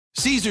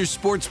Caesars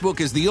Sportsbook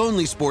is the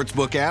only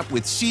sportsbook app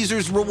with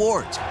Caesars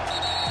Rewards.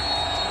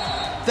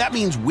 That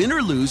means win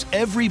or lose,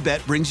 every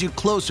bet brings you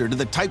closer to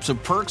the types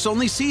of perks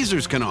only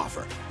Caesars can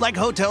offer. Like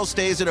hotel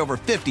stays at over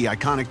 50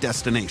 iconic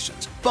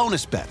destinations,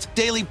 bonus bets,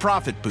 daily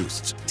profit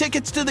boosts,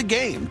 tickets to the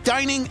game,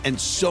 dining, and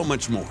so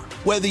much more.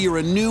 Whether you're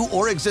a new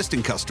or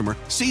existing customer,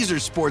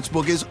 Caesars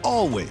Sportsbook is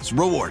always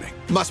rewarding.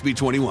 Must be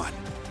 21.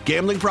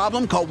 Gambling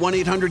problem? Call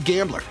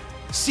 1-800-GAMBLER.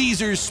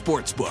 Caesars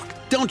Sportsbook.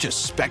 Don't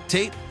just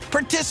spectate,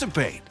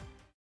 participate.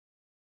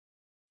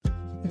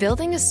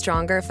 Building a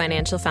stronger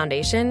financial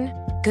foundation?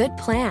 Good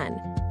plan.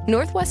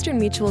 Northwestern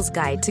Mutual's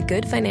Guide to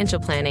Good Financial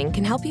Planning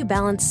can help you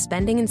balance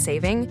spending and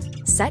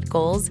saving, set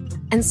goals,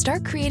 and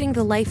start creating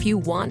the life you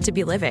want to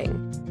be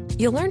living.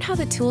 You'll learn how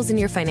the tools in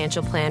your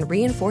financial plan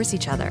reinforce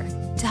each other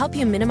to help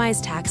you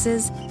minimize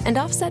taxes and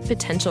offset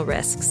potential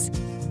risks.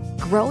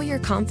 Grow your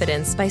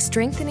confidence by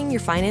strengthening your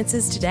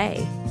finances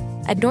today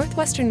at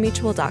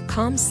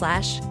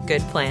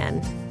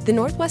northwesternmutual.com/goodplan. The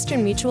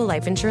Northwestern Mutual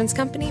Life Insurance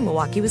Company,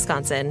 Milwaukee,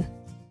 Wisconsin.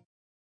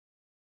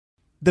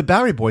 The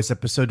Bowery Boys,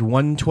 episode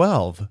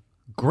 112,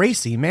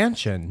 Gracie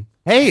Mansion.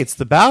 Hey, it's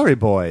the Bowery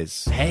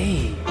Boys.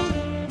 Hey.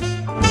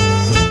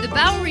 The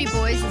Bowery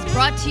Boys is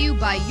brought to you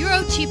by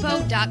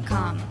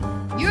Eurocheapo.com.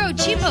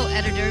 Eurocheapo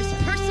editors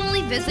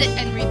personally visit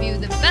and review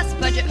the best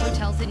budget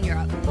hotels in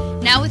Europe,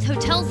 now with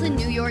hotels in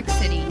New York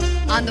City,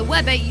 on the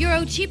web at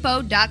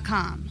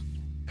Eurocheapo.com.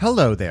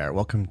 Hello there.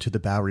 Welcome to the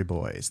Bowery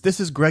Boys. This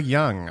is Greg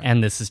Young.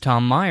 And this is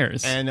Tom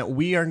Myers. And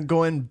we are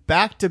going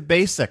back to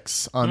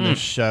basics on this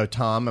show,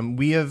 Tom. And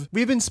we've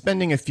been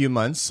spending a few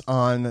months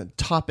on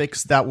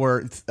topics that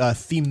were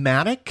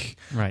thematic,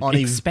 right, on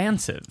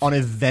expansive, on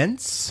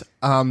events.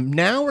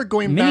 Now we're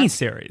going back.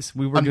 Mini-series.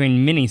 We were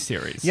doing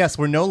mini-series. Yes,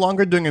 we're no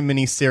longer doing a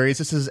mini-series.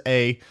 This is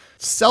a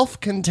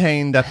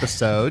self-contained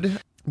episode.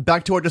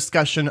 Back to our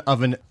discussion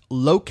of an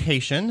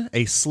location,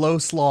 a slow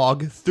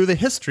slog through the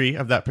history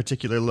of that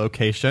particular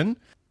location,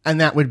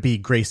 and that would be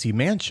Gracie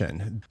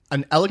Mansion,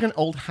 an elegant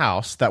old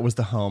house that was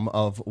the home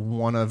of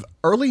one of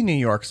early New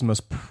York's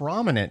most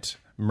prominent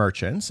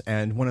merchants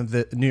and one of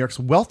New York's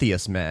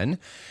wealthiest men,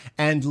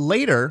 and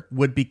later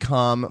would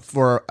become,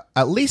 for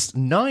at least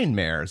 9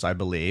 mayors, I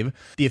believe,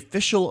 the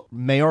official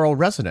mayoral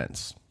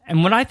residence.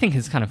 And what I think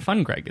is kind of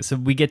fun, Greg, is that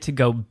we get to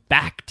go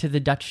back to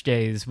the Dutch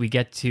days. We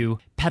get to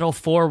pedal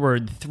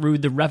forward through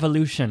the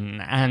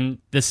Revolution and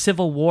the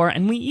Civil War,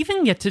 and we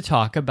even get to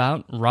talk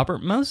about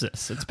Robert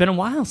Moses. It's been a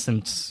while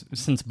since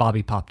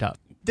Bobby popped up.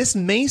 This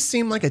may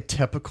seem like a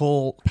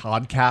typical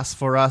podcast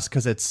for us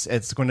because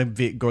it's going to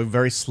be going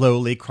very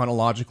slowly,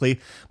 chronologically,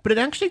 but it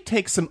actually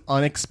takes some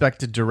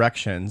unexpected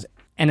directions.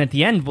 And at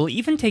the end, we'll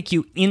even take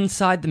you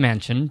inside the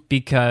mansion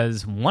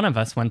because one of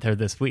us went there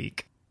this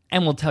week.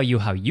 And we'll tell you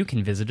how you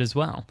can visit as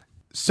well.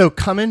 So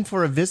come in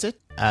for a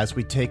visit as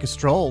we take a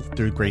stroll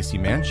through Gracie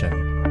Mansion.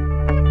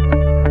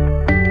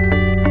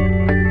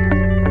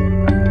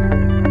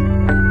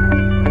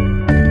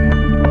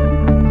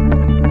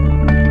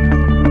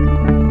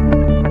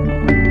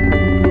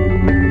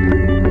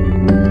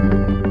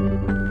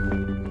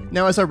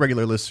 Now, as our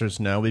regular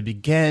listeners know, we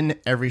begin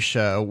every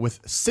show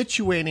with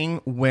situating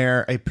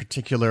where a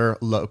particular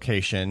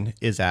location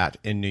is at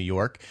in New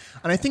York.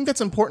 And I think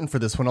that's important for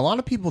this one. A lot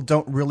of people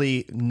don't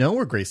really know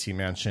where Gracie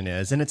Mansion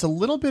is, and it's a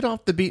little bit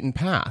off the beaten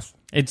path.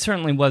 It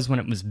certainly was when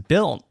it was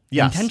built,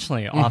 yes,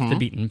 intentionally off the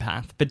beaten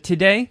path. But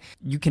today,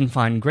 you can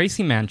find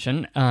Gracie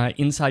Mansion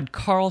inside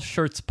Carl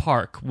Schurz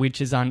Park, which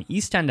is on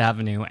East End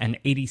Avenue and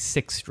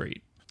 86th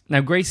Street. Now,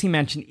 Gracie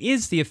Mansion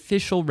is the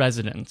official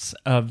residence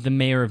of the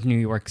mayor of New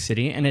York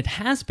City, and it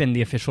has been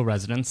the official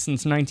residence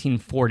since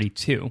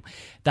 1942.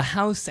 The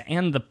house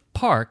and the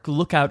park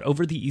look out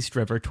over the East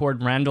River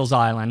toward Randall's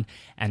Island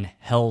and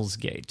Hell's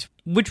Gate,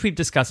 which we've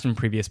discussed in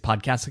previous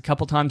podcasts a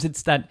couple times.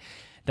 It's that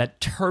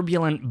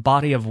turbulent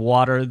body of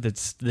water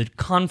that's the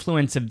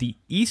confluence of the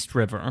East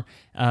River,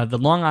 the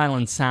Long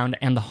Island Sound,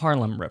 and the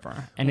Harlem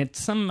River. And it's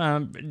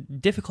some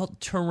difficult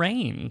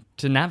terrain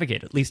to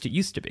navigate, at least it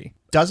used to be.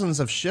 Dozens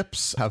of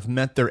ships have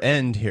met their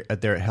end here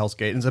at Hell's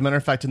Gate. As a matter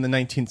of fact, in the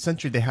 19th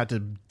century, they had to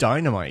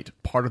dynamite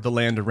part of the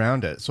land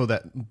around it so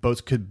that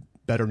boats could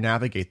better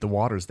navigate the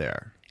waters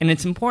there. And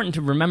it's important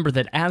to remember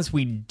that as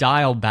we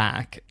dial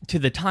back to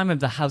the time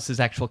of the house's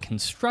actual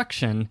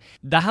construction,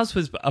 the house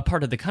was a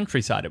part of the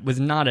countryside. It was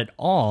not at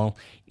all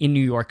in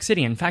New York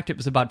City. In fact, it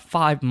was about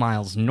 5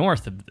 miles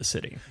north of the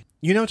city.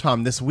 You know,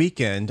 Tom, this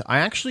weekend, I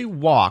actually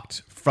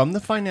walked from the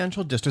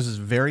financial district. This is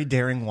a very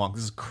daring walk.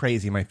 This is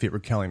crazy. My feet were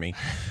killing me.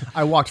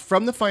 I walked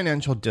from the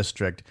financial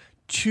district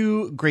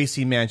to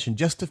Gracie Mansion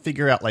just to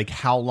figure out, like,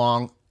 how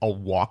long a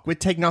walk would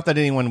take. Not that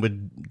anyone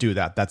would do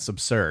that. That's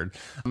absurd.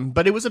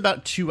 But it was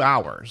about 2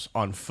 hours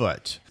on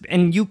foot.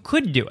 And you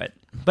could do it.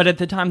 But at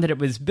the time that it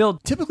was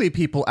built, typically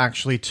people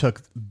actually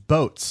took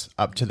boats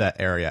up to that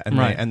area and,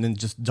 right, and then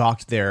just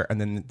docked there,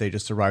 and then they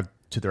just arrived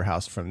to their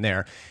house from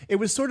there. It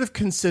was sort of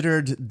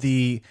considered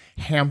the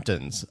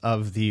Hamptons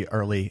of the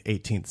early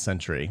 18th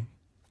century.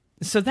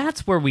 So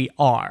that's where we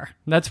are.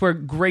 That's where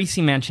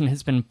Gracie Mansion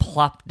has been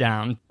plopped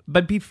down.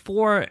 But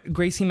before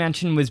Gracie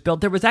Mansion was built,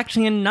 there was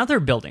actually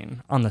another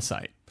building on the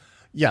site.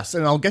 Yes,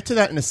 and I'll get to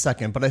that in a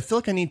second, but I feel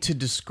like I need to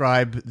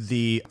describe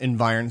the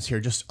environs here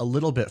just a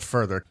little bit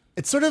further.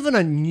 It's sort of an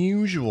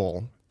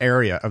unusual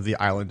area of the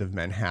island of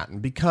Manhattan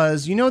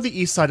because you know the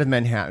east side of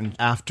Manhattan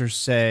after,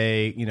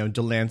 say,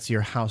 Delancey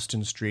or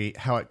Houston Street,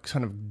 how it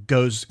kind of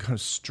goes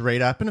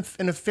straight up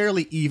in a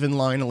fairly even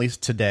line, at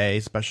least today,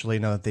 especially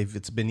now that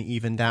it's been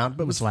evened out,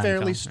 but it was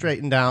fairly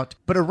straightened out.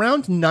 But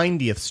around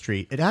 90th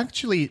Street, it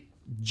actually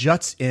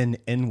juts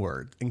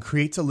inward and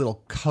creates a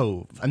little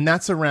cove. And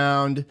that's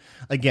around,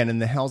 again, in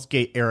the Hell's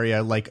Gate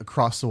area, like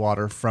across the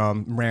water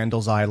from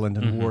Randall's Island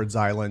and Ward's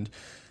Island.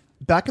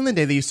 Back in the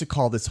day, they used to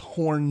call this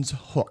Horn's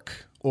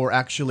Hook, or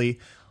actually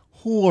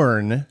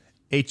Horn,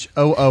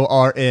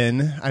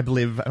 Hoorn, I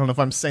believe. I don't know if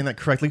I'm saying that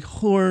correctly.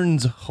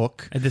 Horn's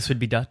Hook. This would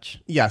be Dutch?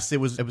 Yes, it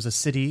was a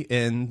city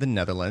in the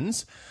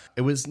Netherlands.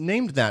 It was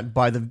named that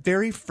by the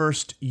very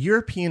first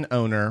European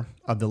owner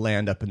of the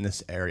land up in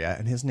this area,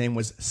 and his name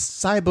was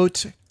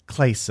Sybout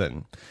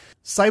Claesen.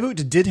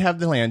 Sybout did have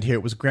the land here.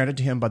 It was granted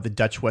to him by the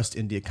Dutch West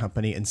India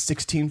Company in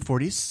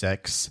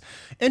 1646.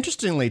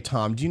 Interestingly,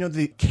 Tom, do you know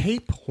the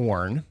Cape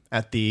Horn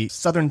at the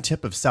southern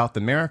tip of South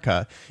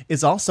America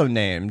is also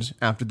named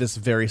after this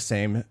very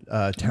same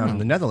town in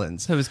the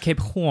Netherlands? So it was Cape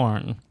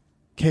Horn.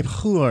 Cape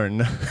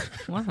Horn.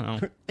 Wow.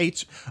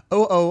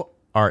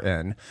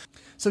 Hoorn.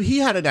 So he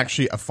had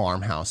actually a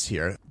farmhouse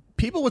here.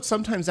 People would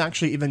sometimes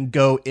actually even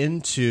go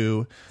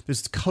into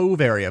this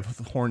cove area of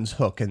Horn's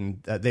Hook,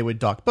 and they would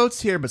dock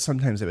boats here, but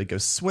sometimes they would go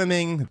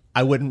swimming.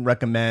 I wouldn't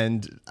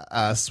recommend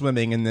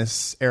swimming in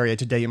this area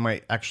today. You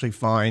might actually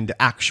find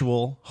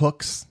actual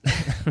hooks,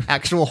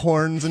 actual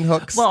horns and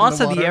hooks. Well,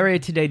 also the area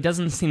today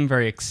doesn't seem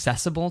very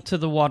accessible to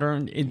the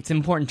water. It's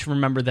important to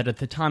remember that at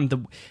the time,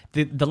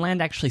 the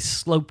land actually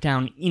sloped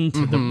down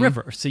into the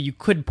river, so you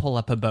could pull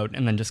up a boat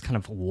and then just kind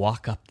of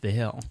walk up the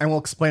hill. And we'll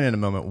explain in a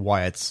moment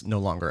why it's no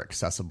longer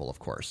accessible, of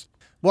course.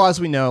 Well,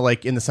 as we know,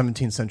 like in the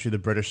 17th century, the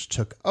British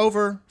took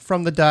over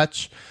from the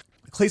Dutch.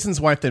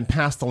 Claesen's wife then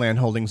passed the land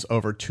holdings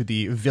over to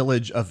the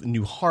village of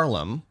New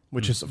Harlem,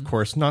 which is, of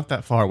course, not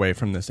that far away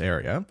from this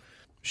area.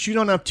 Shoot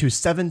on up to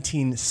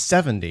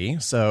 1770,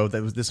 so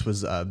this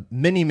was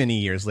many, many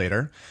years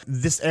later.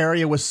 This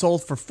area was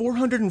sold for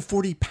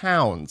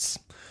 £440,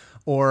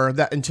 or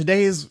that in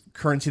today's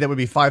currency, that would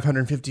be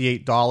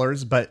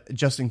 $558, but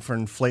adjusting for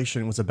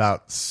inflation was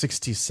about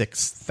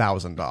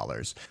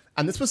 $66,000.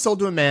 And this was sold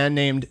to a man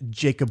named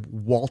Jacob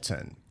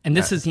Walton. And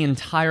this is the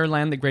entire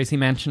land that Gracie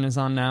Mansion is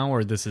on now,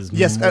 or this is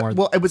yes, more?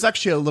 Well, it was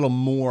actually a little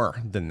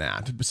more than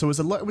that. So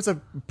it was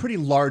a pretty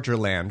larger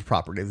land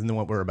property than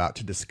what we're about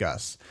to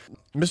discuss.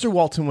 Mr.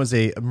 Walton was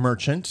a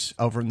merchant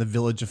over in the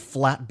village of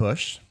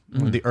Flatbush,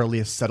 one of the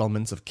earliest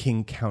settlements of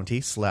King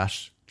County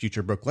 /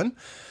 future Brooklyn.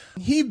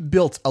 He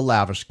built a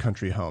lavish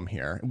country home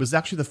here. It was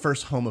actually the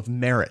first home of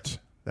merit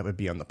that would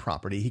be on the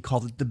property. He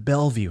called it the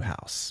Bellevue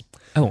House.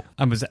 Oh,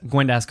 I was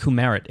going to ask who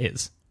Merit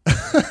is.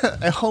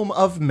 A home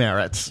of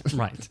merit.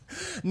 Right.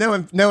 No,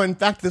 in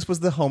fact, this was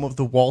the home of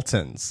the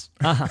Waltons.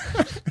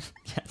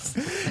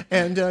 Yes.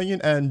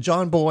 And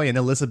John Boy and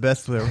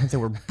Elizabeth, they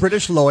were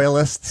British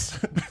loyalists.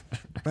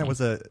 That was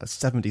a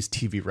 70s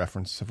TV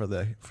reference for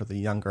the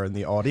younger in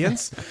the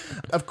audience.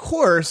 Of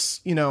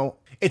course,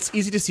 it's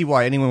easy to see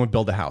why anyone would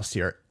build a house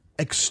here.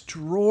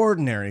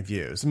 Extraordinary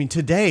views. I mean,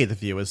 today the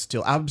view is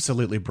still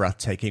absolutely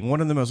breathtaking. One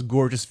of the most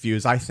gorgeous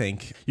views I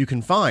think you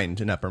can find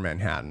in Upper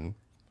Manhattan.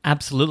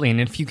 Absolutely. And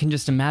if you can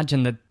just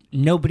imagine that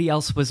nobody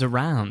else was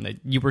around, that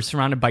you were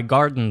surrounded by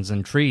gardens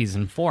and trees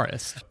and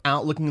forest.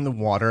 Out looking in the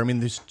water, I mean,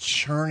 there's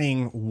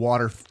churning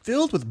water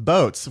filled with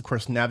boats, of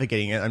course,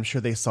 navigating it. I'm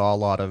sure they saw a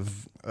lot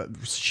of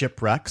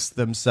shipwrecks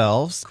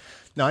themselves.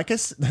 Now, I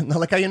guess,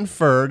 like I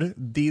inferred,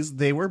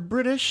 they were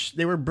British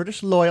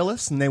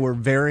loyalists, and they were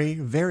very,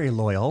 very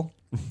loyal.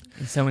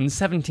 So in the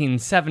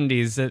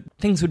 1770s,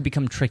 things would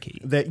become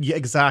tricky. Yeah,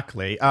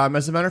 exactly.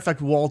 As a matter of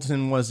fact,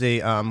 Walton was a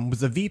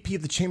VP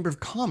of the Chamber of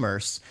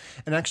Commerce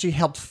and actually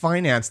helped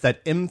finance that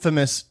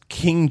infamous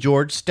King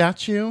George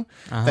statue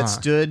that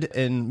stood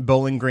in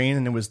Bowling Green,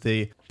 and it was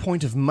the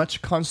point of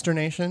much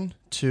consternation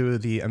to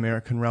the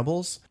American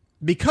rebels.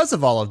 Because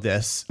of all of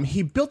this,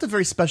 he built a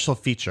very special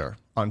feature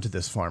onto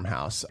this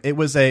farmhouse. It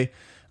was an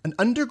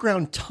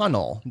underground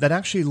tunnel that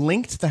actually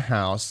linked the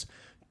house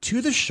to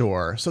the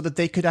shore so that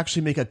they could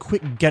actually make a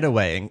quick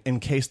getaway in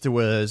case there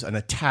was an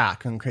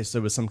attack, in case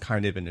there was some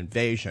kind of an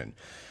invasion.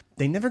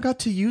 They never got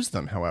to use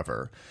them,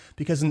 however,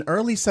 because in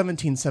early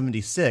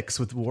 1776,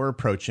 with war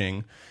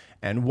approaching,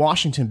 and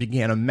Washington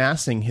began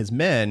amassing his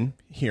men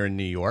here in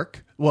New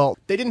York, well,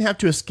 they didn't have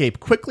to escape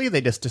quickly,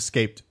 they just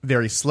escaped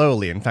very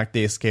slowly. In fact,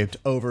 they escaped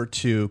over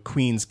to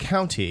Queens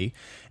County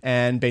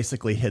and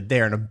basically hid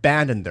there and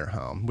abandoned their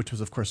home, which was,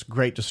 of course,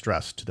 great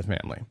distress to the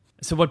family.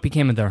 So what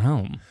became of their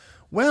home?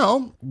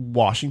 Well,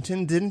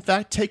 Washington did, in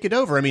fact, take it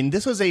over. I mean,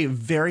 this was a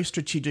very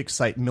strategic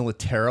site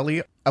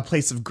militarily, a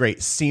place of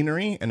great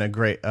scenery and a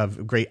great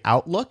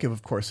outlook. And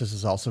of course, this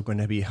is also going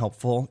to be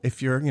helpful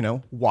if you're,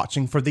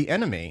 watching for the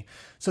enemy.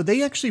 So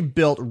they actually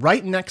built,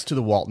 right next to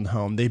the Walton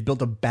home, they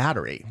built a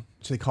battery,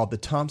 which they called the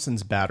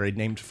Thompson's Battery,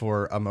 named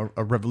for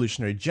a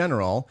Revolutionary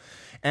general.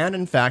 And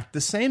in fact,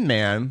 the same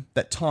man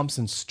that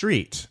Thompson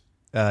Street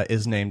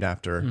is named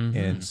after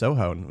in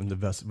Soho, in the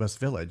West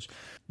Village.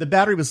 The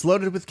battery was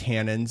loaded with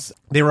cannons.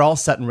 They were all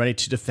set and ready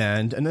to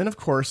defend. And then, of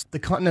course, the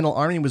Continental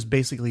Army was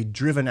basically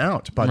driven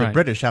out by the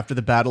British after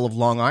the Battle of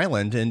Long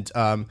Island and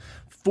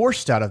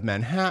forced out of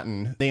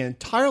Manhattan. They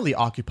entirely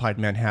occupied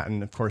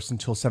Manhattan, of course,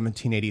 until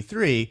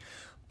 1783.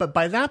 But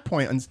by that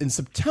point, in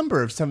September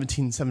of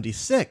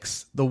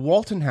 1776, the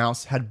Walton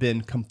House had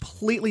been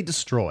completely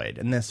destroyed,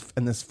 and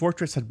this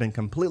fortress had been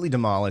completely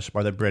demolished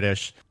by the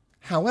British.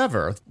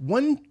 However,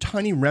 one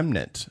tiny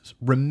remnant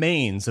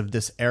remains of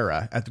this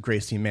era at the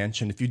Gracie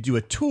Mansion. If you do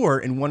a tour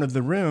in one of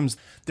the rooms,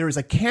 there is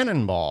a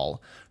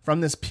cannonball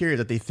from this period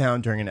that they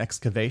found during an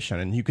excavation,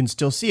 and you can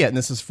still see it. And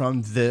this is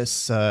from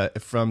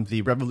from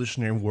the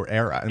Revolutionary War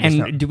era.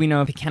 And do we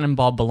know if the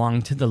cannonball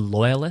belonged to the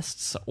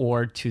Loyalists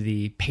or to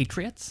the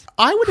Patriots?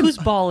 Whose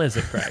ball is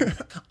it, Greg?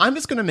 I'm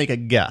just going to make a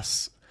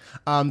guess.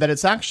 That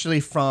it's actually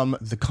from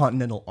the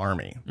Continental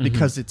Army,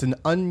 because it's an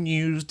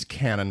unused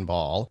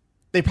cannonball.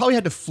 They probably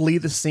had to flee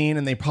the scene,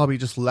 and they probably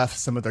just left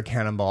some of their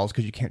cannonballs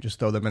because you can't just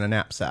throw them in a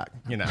knapsack,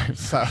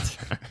 So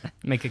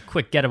make a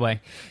quick getaway.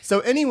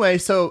 So anyway,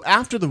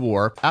 after the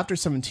war, after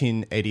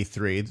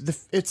 1783,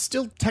 it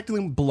still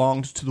technically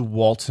belonged to the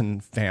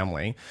Walton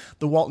family.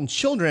 The Walton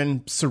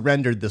children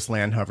surrendered this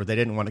land, however, they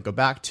didn't want to go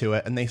back to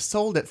it, and they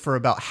sold it for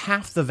about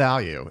half the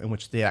value in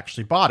which they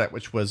actually bought it,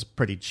 which was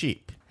pretty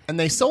cheap. And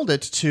they sold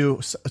it to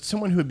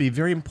someone who would be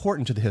very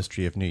important to the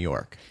history of New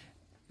York.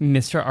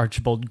 Mr.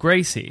 Archibald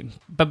Gracie.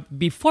 But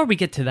before we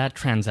get to that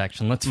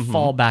transaction, let's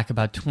fall back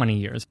about 20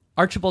 years.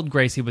 Archibald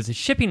Gracie was a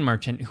shipping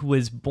merchant who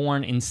was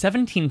born in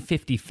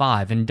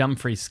 1755 in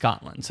Dumfries,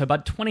 Scotland. So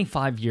about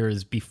 25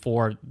 years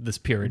before this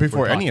period.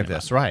 Before any of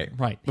this, right.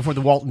 Before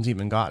the Waltons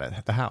even got it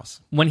at the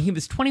house. When he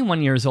was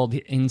 21 years old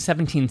in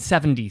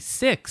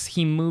 1776,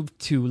 he moved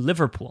to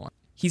Liverpool.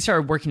 He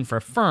started working for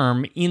a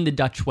firm in the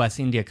Dutch West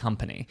India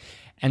Company.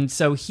 And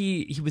so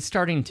he was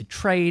starting to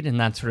trade and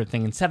that sort of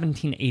thing. In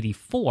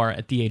 1784,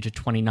 at the age of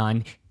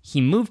 29, he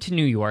moved to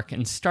New York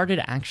and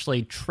started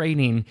actually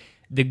trading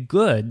the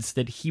goods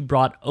that he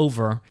brought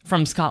over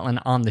from Scotland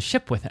on the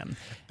ship with him.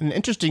 An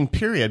interesting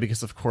period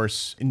because, of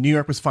course, New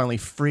York was finally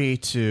free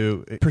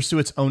to pursue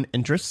its own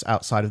interests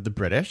outside of the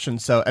British.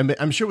 And so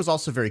I'm sure it was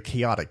also a very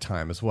chaotic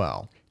time as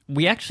well.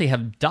 We actually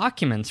have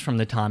documents from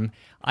the time.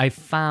 I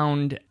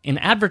found an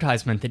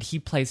advertisement that he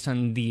placed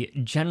on the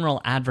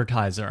General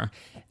Advertiser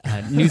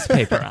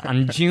newspaper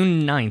on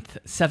June 9th,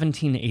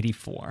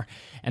 1784.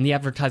 And the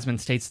advertisement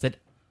states that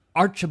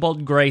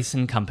Archibald Grace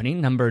and Company,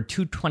 number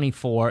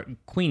 224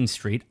 Queen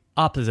Street,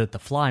 opposite the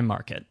Fly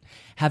Market,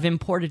 have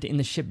imported in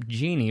the ship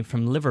Jeannie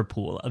from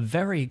Liverpool a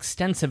very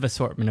extensive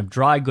assortment of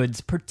dry goods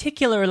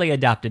particularly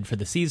adapted for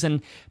the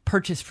season,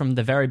 purchased from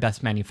the very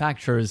best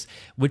manufacturers,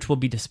 which will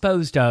be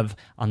disposed of,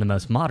 on the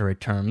most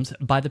moderate terms,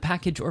 by the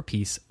package or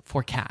piece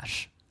for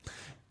cash.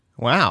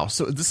 Wow.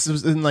 So this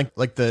was in like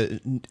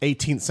the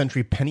 18th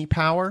century penny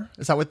power?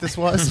 Is that what this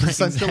was,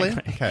 essentially?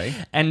 Exactly. Okay.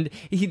 And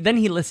then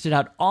he listed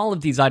out all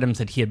of these items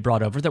that he had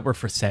brought over that were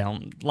for sale.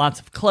 Lots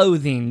of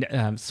clothing,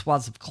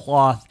 swaths of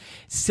cloth,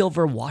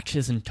 silver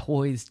watches and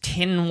toys,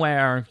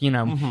 tinware,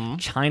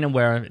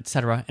 chinaware,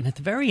 etc. And at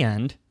the very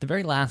end, the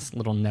very last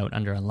little note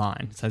under a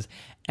line, it says,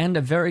 and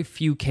a very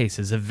few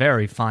cases of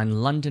very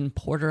fine London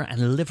porter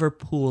and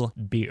Liverpool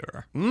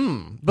beer.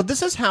 But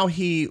this is how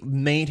he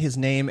made his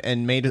name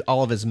and made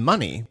all of his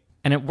money.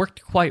 And it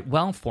worked quite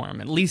well for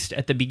him, at least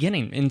at the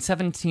beginning. In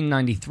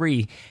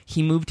 1793,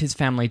 he moved his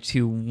family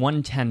to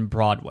 110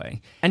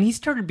 Broadway, and he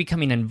started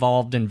becoming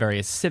involved in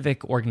various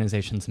civic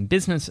organizations and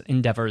business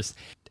endeavors.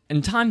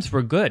 And times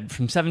were good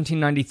from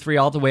 1793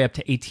 all the way up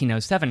to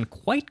 1807,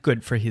 quite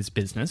good for his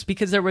business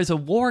because there was a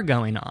war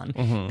going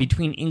on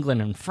between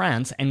England and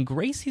France, and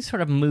Gracie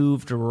sort of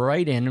moved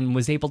right in and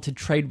was able to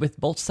trade with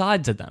both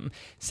sides of them,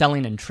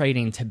 selling and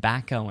trading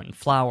tobacco and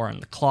flour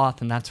and the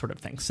cloth and that sort of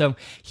thing. So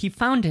he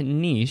found a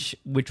niche,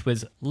 which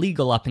was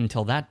legal up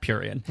until that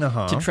period,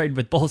 to trade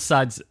with both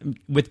sides,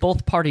 with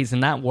both parties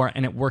in that war,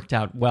 and it worked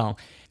out well.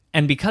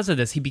 And because of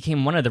this, he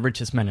became one of the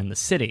richest men in the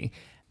city.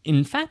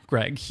 In fact,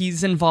 Greg,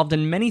 he's involved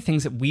in many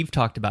things that we've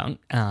talked about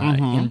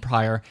in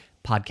prior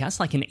podcasts.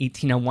 Like in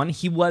 1801,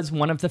 he was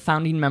one of the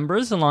founding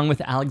members, along with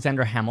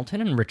Alexander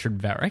Hamilton and Richard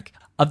Varick,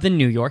 of the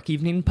New York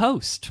Evening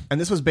Post. And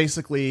this was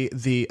basically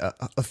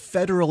a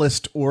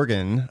federalist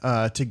organ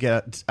to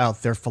get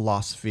out their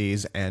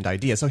philosophies and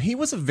ideas. So he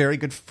was a very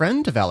good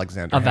friend of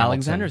Alexander Hamilton.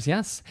 Alexander's,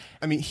 yes.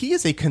 I mean, he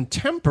is a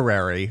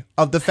contemporary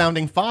of the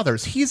founding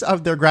fathers. He's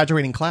of their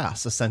graduating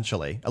class,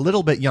 essentially. A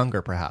little bit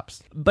younger,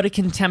 perhaps. But a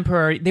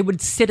contemporary, they would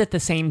sit at the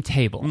same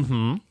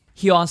table.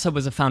 He also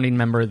was a founding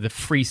member of the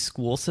Free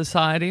School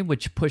Society,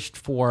 which pushed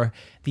for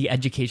the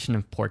education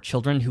of poor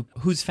children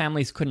whose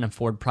families couldn't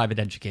afford private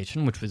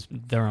education, which was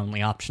their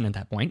only option at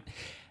that point.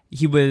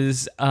 He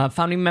was a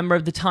founding member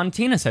of the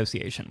Tontine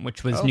Association,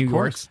 which was New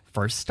York's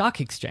first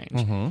stock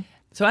exchange.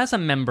 So as a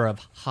member of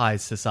high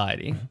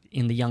society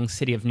in the young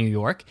city of New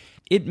York,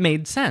 it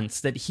made sense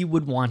that he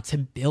would want to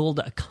build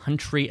a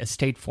country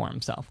estate for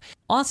himself.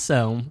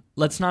 Also,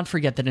 let's not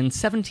forget that in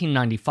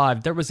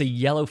 1795, there was a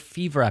yellow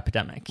fever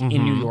epidemic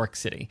in New York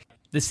City.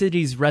 The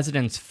city's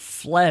residents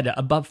fled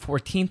above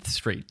 14th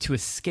Street to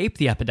escape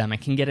the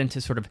epidemic and get into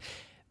sort of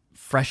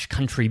fresh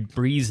country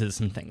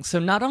breezes and things. So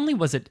not only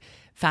was it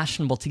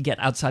fashionable to get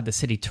outside the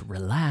city to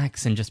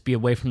relax and just be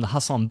away from the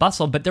hustle and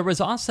bustle, but there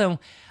was also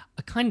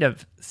a kind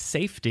of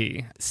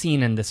safety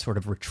seen in this sort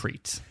of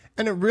retreat.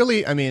 And it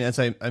really, I mean, as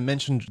I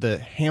mentioned the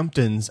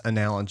Hamptons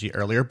analogy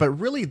earlier, but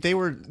really they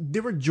were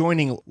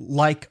joining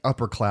like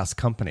upper class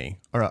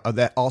company, or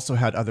that also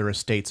had other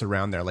estates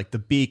around there, like the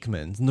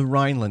Beekmans and the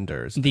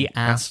Rhinelanders. The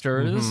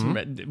Astors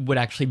would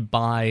actually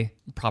buy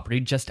property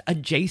just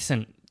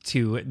adjacent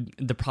to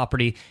the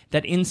property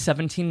that in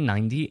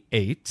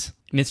 1798,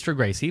 Mr.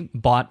 Gracie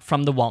bought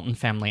from the Walton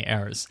family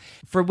heirs,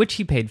 for which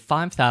he paid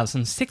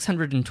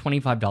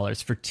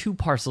 $5,625 for 2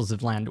 parcels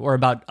of land, or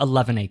about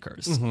 11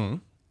 acres.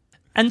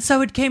 And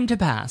so it came to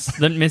pass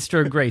that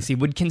Mr. Gracie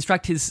would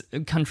construct his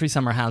country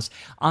summer house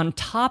on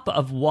top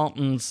of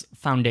Walton's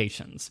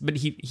foundations. But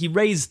he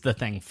raised the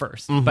thing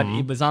first, but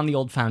it was on the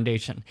old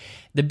foundation.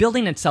 The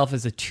building itself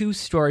is a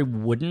 2-story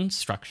wooden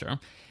structure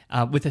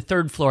with a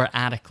 3rd-floor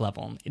attic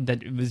level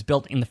that was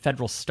built in the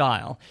federal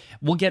style.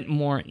 We'll get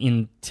more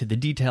into the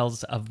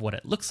details of what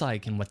it looks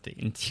like and what the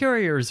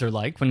interiors are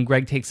like when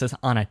Greg takes us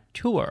on a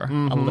tour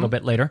a little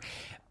bit later.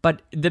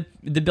 But the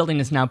building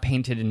is now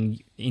painted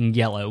in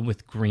yellow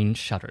with green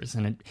shutters,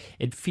 and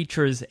it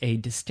features a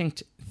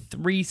distinct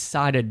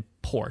 3-sided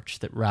porch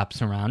that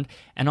wraps around,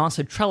 and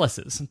also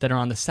trellises that are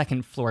on the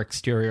 2nd floor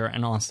exterior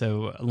and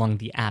also along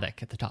the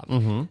attic at the top.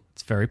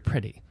 It's very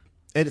pretty.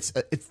 It's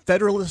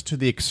federalist to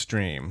the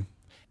extreme.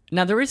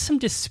 Now, there is some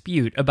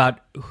dispute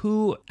about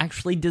who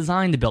actually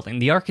designed the building.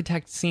 The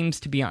architect seems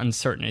to be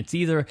uncertain. It's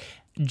either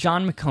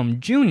John McComb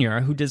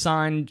Jr., who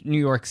designed New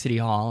York City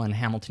Hall and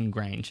Hamilton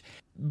Grange,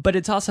 but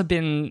it's also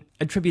been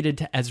attributed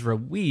to Ezra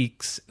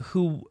Weeks,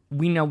 who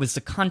we know was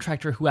the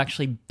contractor who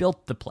actually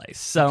built the place.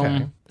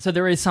 So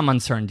there is some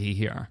uncertainty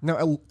here.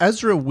 Now,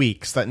 Ezra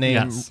Weeks, that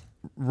name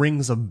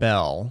rings a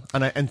bell.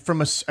 And I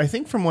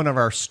think from one of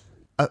our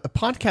a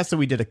podcast that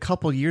we did a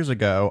couple years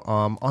ago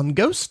on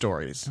ghost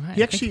stories. Right,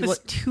 he I think it was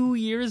 2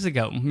 years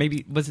ago.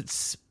 Maybe, was it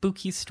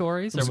Spooky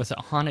Stories or was it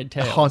Haunted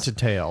Tales? Haunted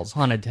Tales.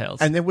 Haunted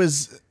Tales. And it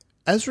was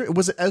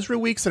it Ezra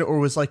Weeks, or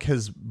was like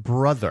his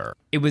brother?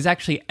 It was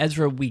actually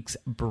Ezra Weeks'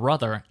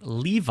 brother,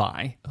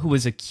 Levi, who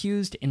was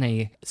accused in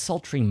a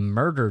sultry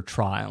murder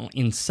trial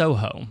in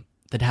Soho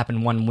that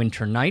happened one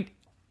winter night.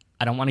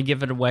 I don't want to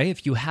give it away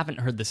if you haven't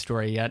heard the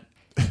story yet.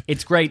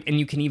 It's great, and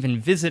you can even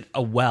visit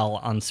a well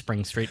on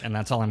Spring Street, and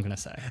that's all I'm going to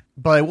say.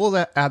 But I will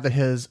add that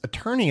his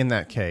attorney in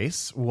that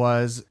case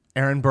was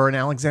Aaron Burr and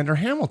Alexander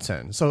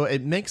Hamilton. So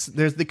it makes,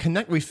 there's the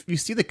you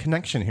see the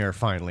connection here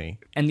finally.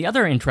 And the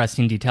other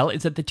interesting detail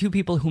is that the 2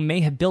 people who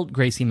may have built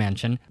Gracie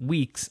Mansion,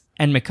 Weeks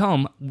and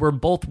McComb, were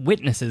both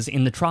witnesses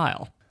in the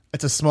trial.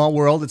 It's a small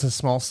world. It's a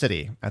small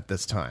city at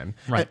this time.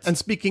 Right. And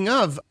speaking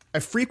of, a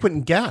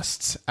frequent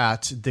guest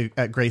at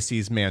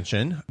Gracie's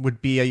mansion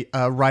would be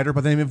a writer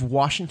by the name of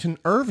Washington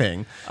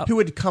Irving, who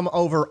would come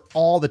over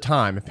all the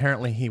time.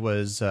 Apparently, he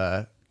was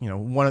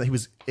he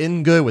was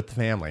in good with the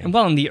family.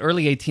 Well, in the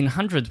early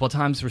 1800s, while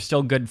times were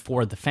still good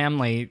for the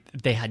family,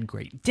 they had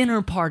great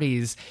dinner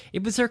parties.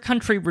 It was their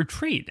country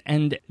retreat,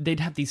 and they'd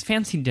have these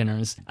fancy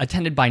dinners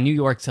attended by New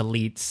York's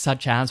elites,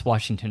 such as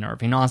Washington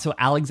Irving. Also,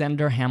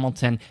 Alexander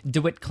Hamilton,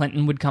 DeWitt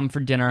Clinton would come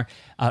for dinner.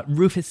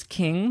 Rufus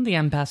King, the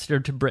ambassador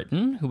to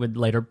Britain, who would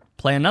later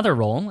play another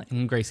role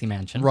in Gracie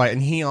Mansion. Right,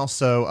 and he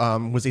also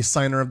was a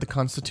signer of the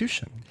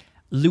Constitution.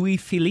 Louis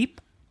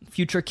Philippe,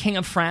 future King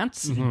of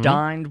France,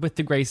 dined with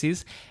the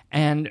Gracies,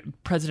 and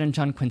President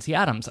John Quincy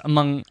Adams,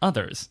 among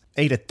others.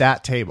 Ate at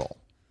that table.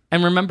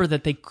 And remember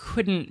that they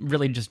couldn't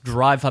really just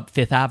drive up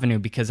Fifth Avenue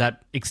because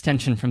that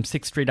extension from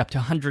 6th Street up to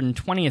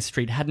 120th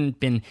Street hadn't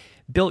been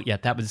built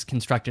yet. That was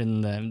constructed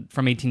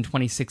from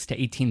 1826 to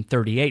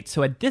 1838.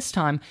 So at this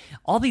time,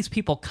 all these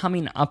people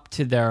coming up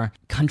to their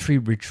country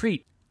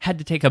retreat had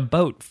to take a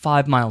boat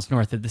 5 miles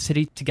north of the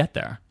city to get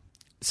there.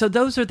 So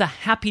those are the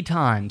happy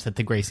times at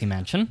the Gracie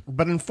Mansion.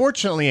 But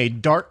unfortunately, a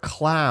dark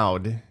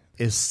cloud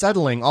is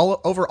settling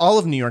over all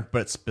of New York,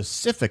 but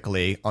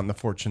specifically on the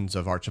fortunes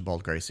of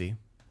Archibald Gracie.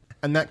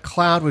 And that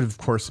cloud would, of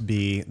course,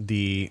 be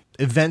the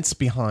events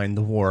behind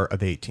the War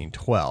of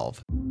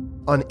 1812.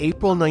 On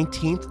April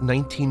 19th,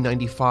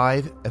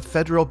 1995, a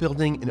federal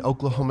building in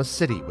Oklahoma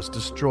City was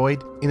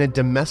destroyed in a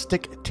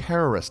domestic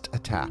terrorist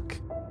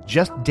attack.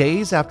 Just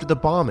days after the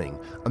bombing,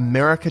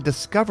 America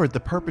discovered the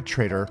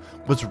perpetrator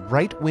was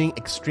right-wing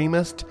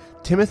extremist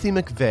Timothy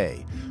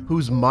McVeigh,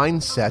 whose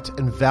mindset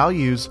and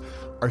values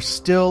are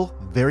still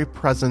very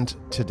present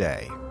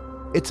today.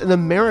 It's an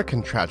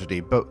American tragedy,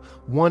 but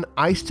one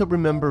I still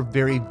remember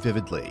very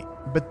vividly.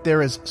 But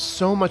there is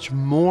so much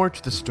more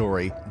to the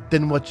story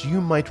than what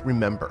you might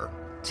remember.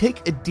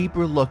 Take a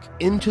deeper look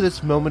into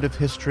this moment of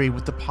history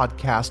with the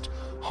podcast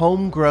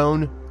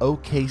Homegrown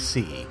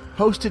OKC,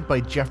 hosted by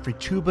Jeffrey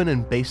Toobin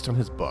and based on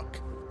his book.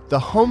 The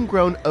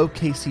Homegrown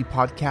OKC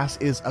podcast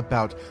is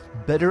about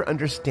better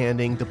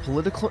understanding the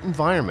political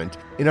environment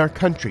in our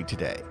country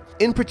today.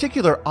 In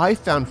particular, I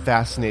found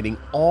fascinating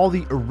all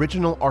the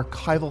original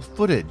archival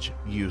footage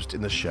used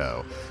in the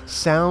show,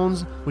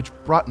 sounds which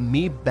brought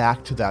me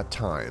back to that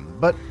time,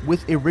 but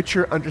with a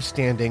richer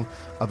understanding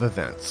of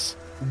events.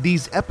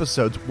 These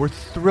episodes were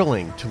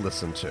thrilling to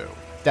listen to.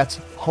 That's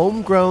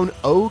Homegrown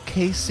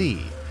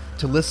OKC.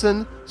 To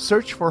listen,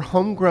 search for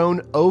Homegrown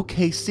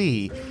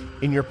OKC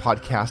in your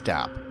podcast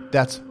app.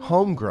 That's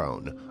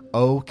Homegrown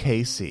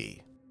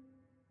OKC.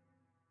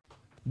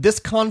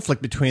 This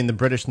conflict between the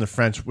British and the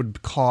French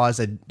would cause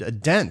a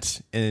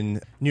dent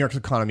in New York's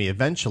economy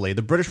eventually.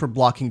 The British were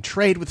blocking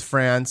trade with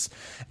France,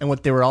 and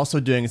what they were also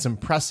doing is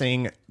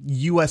impressing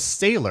U.S.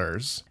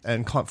 sailors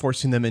and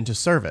forcing them into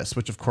service,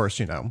 which, of course,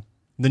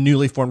 the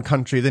newly formed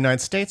country of the United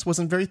States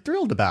wasn't very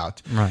thrilled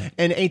about. Right.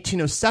 In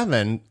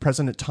 1807,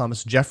 President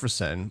Thomas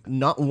Jefferson,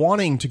 not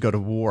wanting to go to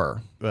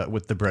war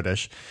with the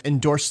British,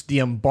 endorsed the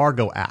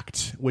Embargo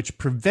Act, which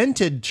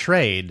prevented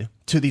trade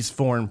to these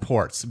foreign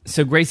ports.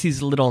 So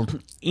Gracie's little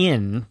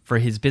in for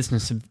his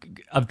business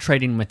of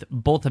trading with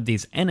both of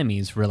these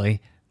enemies,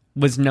 really,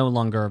 was no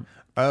longer...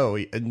 Oh,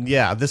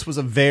 yeah. This was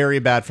a very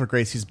bad for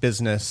Gracie's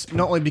business,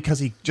 not only because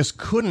he just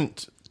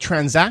couldn't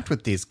transact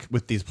with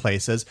these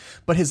places,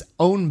 but his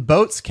own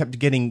boats kept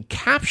getting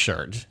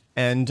captured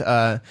and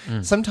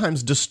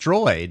sometimes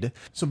destroyed.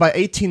 So by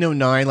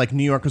 1809,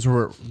 New Yorkers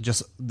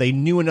they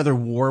knew another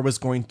war was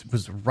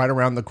right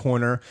around the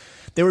corner.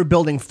 They were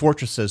building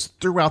fortresses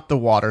throughout the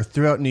water,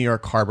 throughout New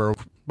York Harbor.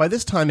 By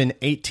this time in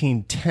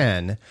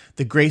 1810,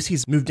 the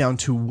Gracies moved down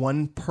to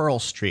 1 Pearl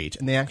Street,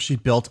 and they actually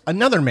built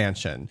another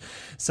mansion.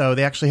 So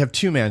they actually have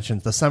 2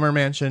 mansions, the Summer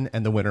Mansion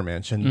and the Winter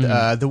Mansion.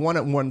 Mm-hmm. The one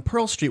at 1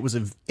 Pearl Street was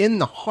in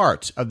the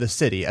heart of the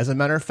city. As a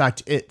matter of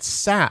fact, it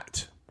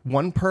sat...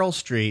 1 Pearl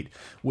Street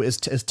is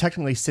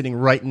technically sitting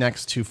right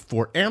next to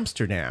Fort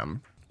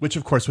Amsterdam, which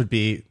of course would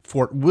be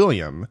Fort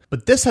William.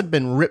 But this had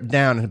been ripped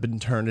down and had been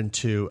turned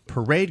into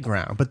parade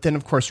ground. But then,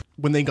 of course,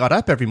 when they got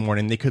up every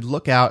morning, they could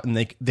look out and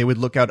they would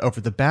look out over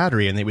the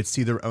battery and they would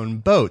see their own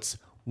boats.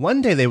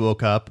 One day they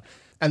woke up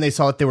and they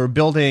saw that they were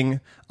building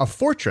a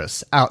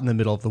fortress out in the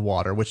middle of the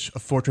water, a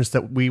fortress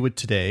that we would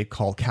today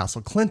call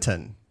Castle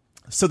Clinton.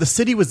 So the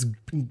city was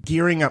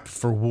gearing up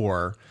for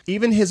war.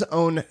 Even his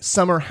own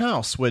summer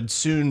house would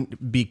soon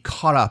be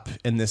caught up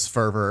in this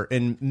fervor.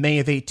 In May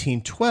of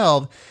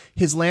 1812,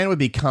 his land would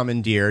be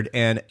commandeered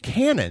and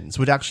cannons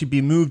would actually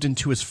be moved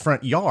into his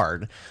front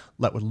yard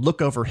that would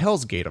look over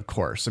Hell's Gate, of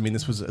course. I mean,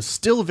 this was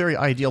still a very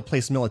ideal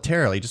place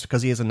militarily. Just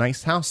because he has a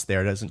nice house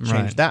there doesn't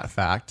change that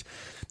fact.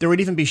 There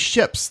would even be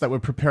ships that were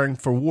preparing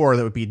for war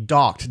that would be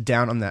docked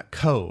down on that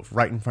cove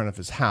right in front of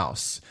his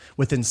house,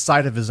 within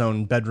sight of his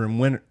own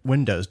bedroom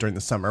windows during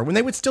the summer, when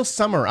they would still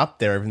summer up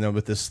there, even though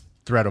with this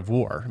threat of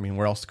war. I mean,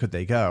 where else could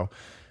they go?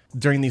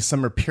 During these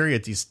summer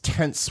periods, these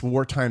tense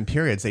wartime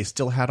periods, they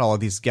still had all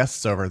of these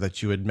guests over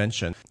that you had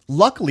mentioned.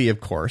 Luckily,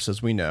 of course,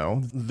 as we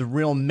know, the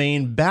real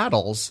main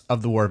battles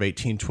of the War of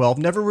 1812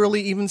 never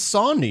really even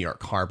saw New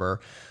York Harbor.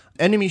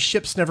 Enemy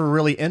ships never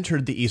really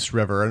entered the East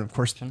River, and of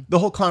course, the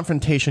whole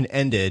confrontation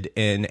ended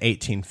in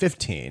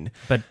 1815.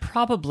 But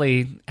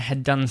probably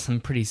had done some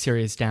pretty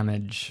serious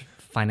damage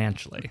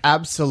financially.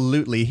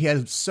 Absolutely. He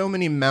had so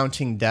many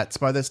mounting debts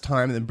by this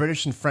time, and the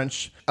British and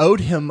French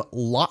owed him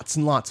lots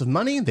and lots of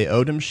money. They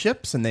owed him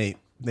ships, and they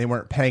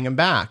weren't paying him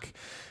back.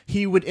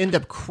 He would end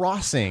up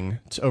crossing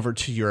over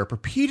to Europe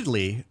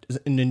repeatedly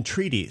in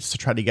entreaties to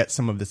try to get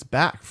some of this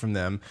back from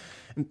them.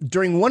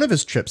 During one of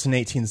his trips in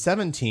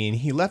 1817,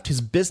 he left his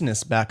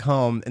business back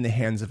home in the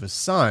hands of his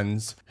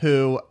sons,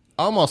 who,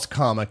 almost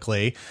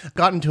comically,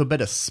 got into a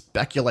bit of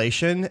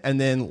speculation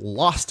and then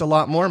lost a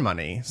lot more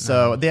money.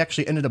 So they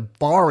actually ended up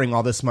borrowing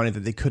all this money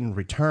that they couldn't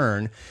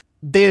return.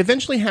 They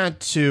eventually had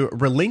to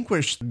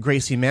relinquish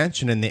Gracie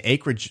Mansion and the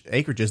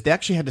acreages. They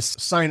actually had to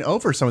sign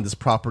over some of this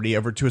property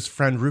over to his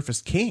friend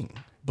Rufus King,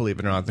 believe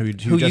it or not, who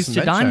just used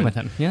to dine with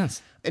him,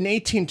 yes. In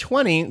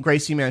 1820,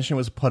 Gracie Mansion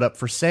was put up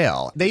for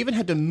sale. They even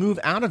had to move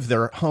out of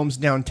their homes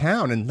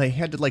downtown, and they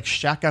had to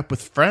shack up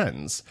with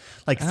friends.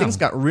 Things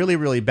got really,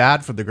 really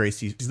bad for the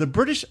Gracies. The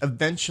British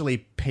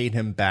eventually paid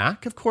him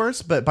back, of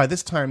course, but by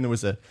this time there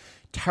was a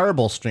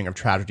terrible string of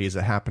tragedies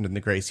that happened in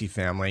the Gracie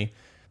family.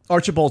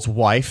 Archibald's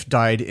wife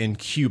died in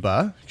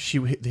Cuba. He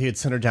had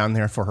sent her down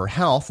there for her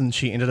health, and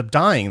she ended up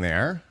dying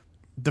there.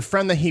 The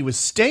friend that he was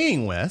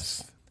staying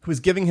with, who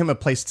was giving him a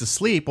place to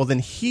sleep, well, then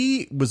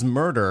he was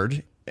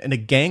murdered in a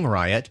gang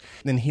riot,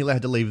 and then he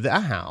had to leave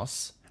that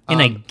house. In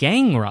a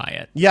gang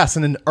riot? Yes,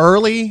 in an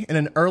early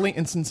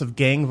instance of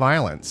gang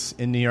violence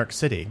in New York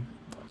City.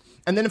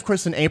 And then, of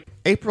course, on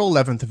April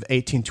 11th of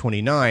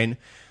 1829,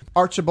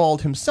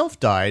 Archibald himself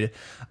died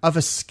of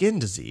a skin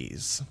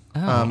disease,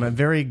 a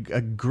very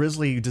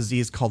grisly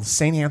disease called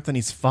St.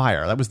 Anthony's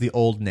fire. That was the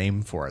old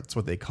name for it. That's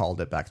what they called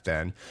it back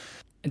then.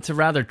 It's a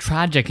rather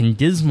tragic and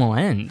dismal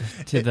end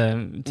to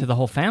the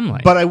whole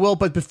family.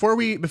 But before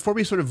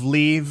we sort of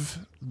leave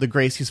the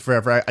Gracies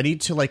forever, I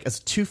need to, like, as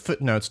 2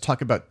 footnotes,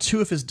 talk about 2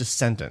 of his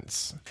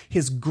descendants.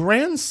 His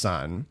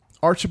grandson,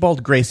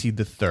 Archibald Gracie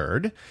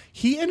III,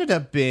 he ended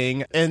up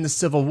being, in the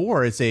Civil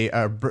War, as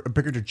a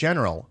brigadier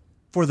general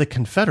for the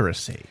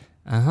Confederacy.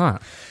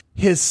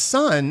 His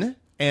son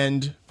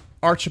and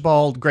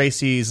Archibald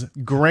Gracie's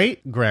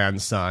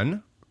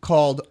great-grandson,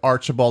 called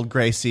Archibald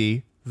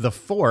Gracie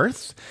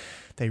IV,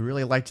 they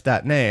really liked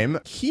that name.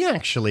 He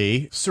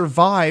actually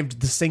survived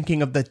the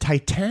sinking of the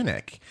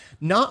Titanic.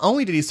 Not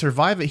only did he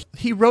survive it,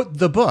 he wrote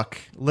the book,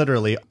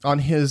 literally, on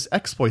his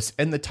exploits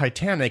in the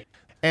Titanic.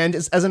 And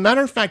as a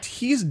matter of fact,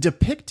 he's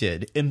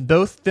depicted in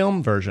both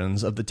film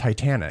versions of the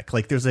Titanic.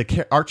 Like, there's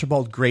a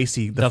Archibald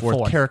Gracie the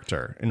fourth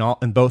character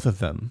in both of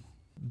them.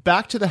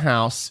 Back to the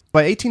house.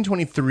 By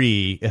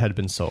 1823, it had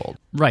been sold.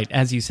 Right,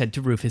 as you said,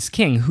 to Rufus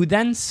King, who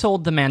then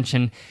sold the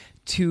mansion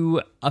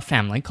to a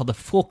family called the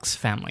Foulkes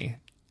family.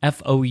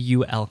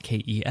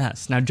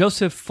 Foulkes. Now,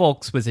 Joseph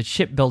Foulkes was a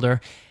shipbuilder,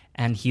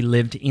 and he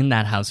lived in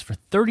that house for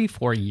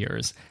 34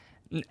 years,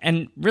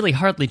 and really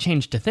hardly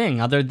changed a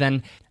thing, other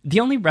than the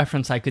only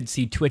reference I could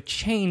see to a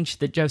change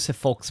that Joseph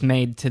Foulkes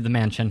made to the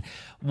mansion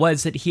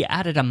was that he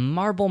added a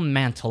marble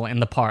mantle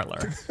in the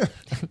parlor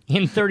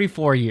in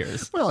 34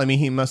 years. Well, I mean,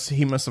 he must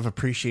have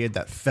appreciated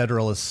that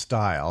Federalist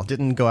style.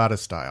 Didn't go out of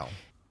style.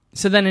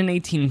 So then in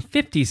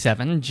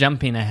 1857,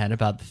 jumping ahead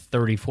about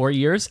 34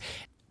 years,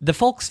 the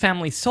Foulkes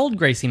family sold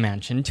Gracie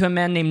Mansion to a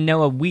man named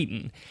Noah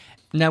Wheaton.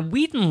 Now,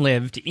 Wheaton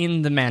lived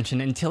in the mansion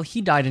until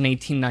he died in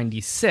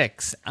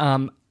 1896.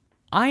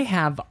 I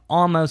have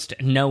almost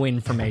no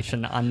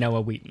information on Noah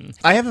Wheaton.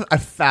 I have a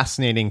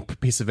fascinating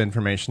piece of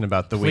information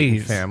about the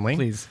Wheaton family.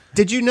 Please.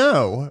 Did you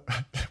know,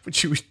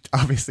 which you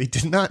obviously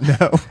did not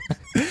know,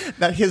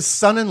 that his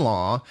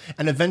son-in-law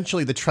and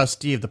eventually the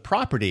trustee of the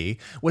property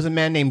was a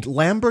man named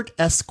Lambert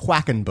S.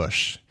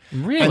 Quackenbush?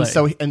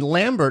 Really? And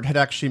Lambert had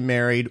actually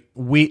married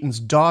Wheaton's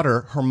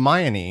daughter,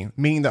 Hermione,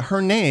 meaning that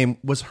her name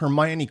was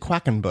Hermione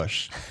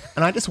Quackenbush.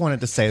 And I just wanted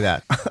to say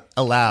that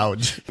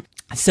aloud.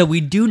 So we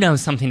do know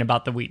something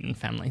about the Wheaton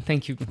family.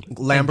 Thank you.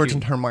 Lambert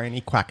and Hermione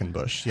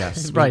Quackenbush,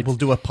 yes. Right. We'll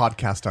do a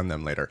podcast on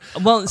them later.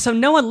 Well, so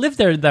Noah lived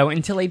there, though,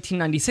 until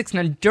 1896.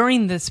 Now,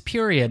 during this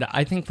period,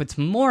 I think what's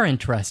more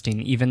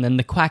interesting, even than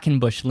the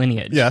Quackenbush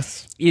lineage,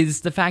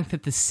 is the fact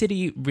that the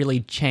city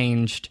really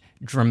changed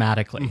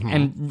dramatically.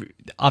 And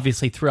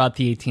obviously throughout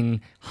the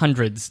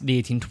 1800s,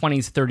 the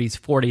 1820s, 30s,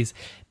 40s,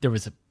 there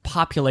was a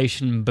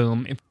population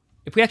boom.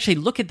 If we actually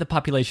look at the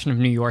population of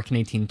New York in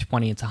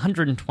 1820, it's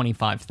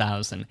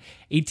 125,000.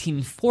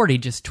 1840,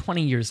 just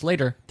 20 years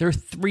later, there are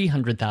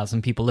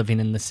 300,000 people living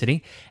in the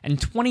city.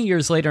 And 20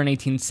 years later, in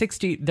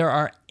 1860, there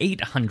are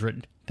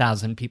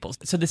 800,000 people.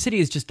 So the city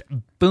is just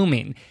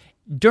booming.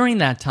 During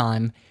that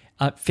time,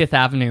 Fifth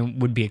Avenue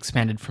would be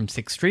expanded from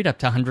 6th Street up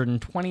to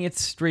 120th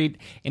Street.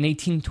 In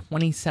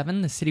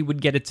 1827, the city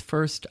would get its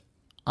first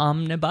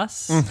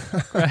omnibus,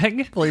 Greg?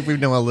 I believe we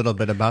know a little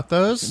bit about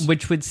those.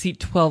 Which would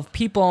seat 12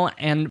 people,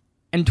 and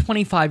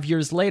 25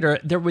 years later,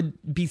 there would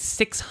be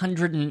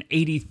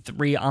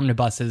 683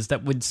 omnibuses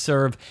that would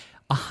serve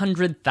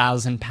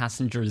 100,000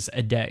 passengers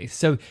a day.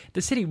 So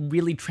the city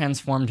really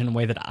transformed in a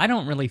way that I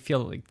don't really feel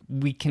like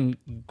we can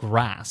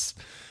grasp.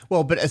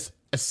 Well, but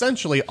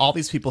essentially, all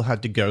these people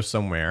had to go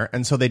somewhere,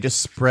 and so they just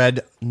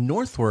spread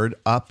northward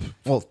up,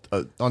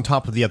 on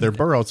top of the other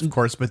boroughs, of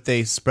course, but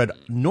they spread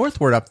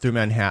northward up through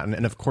Manhattan,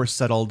 and of course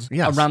settled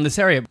around this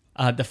area.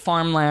 The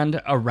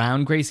farmland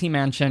around Gracie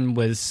Mansion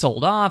was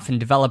sold off and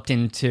developed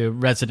into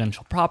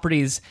residential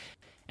properties.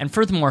 And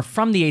furthermore,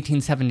 from the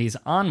 1870s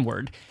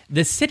onward,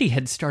 the city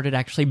had started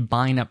actually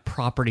buying up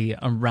property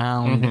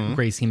around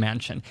Gracie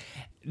Mansion.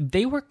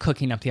 They were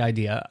cooking up the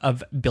idea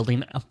of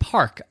building a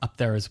park up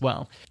there as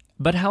well.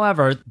 But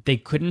however, they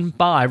couldn't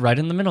buy, right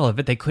in the middle of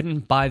it, they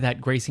couldn't buy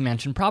that Gracie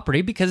Mansion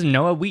property because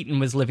Noah Wheaton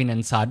was living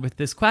inside with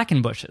his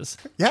Quackenbushes.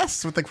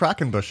 Yes, with the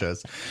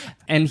Quackenbushes.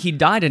 And he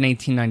died in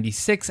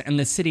 1896, and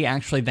the city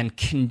actually then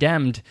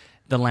condemned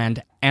the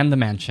land and the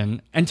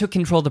mansion and took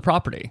control of the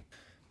property.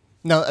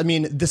 Now, I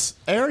mean, this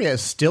area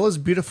is still as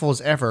beautiful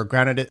as ever.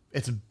 Granted,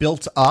 it's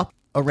built up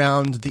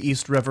around the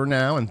East River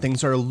now, and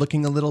things are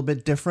looking a little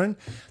bit different.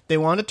 They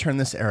wanted to turn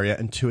this area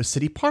into a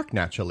city park,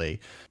 naturally.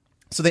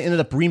 So they ended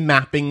up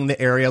remapping the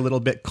area a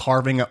little bit,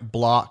 carving up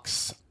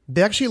blocks.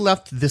 They actually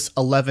left this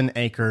 11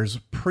 acres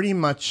pretty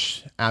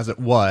much as it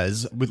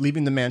was, with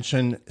leaving the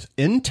mansion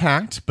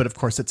intact, but of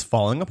course it's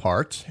falling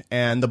apart,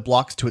 and the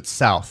blocks to its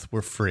south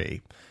were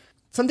free.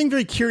 Something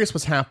very curious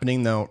was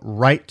happening, though,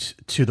 right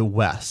to the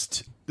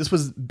west. This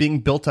was being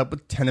built up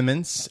with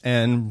tenements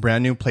and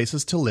brand new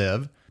places to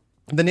live.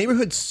 The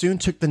neighborhood soon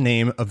took the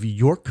name of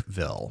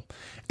Yorkville.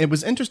 It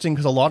was interesting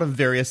because a lot of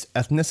various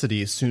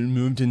ethnicities soon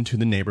moved into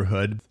the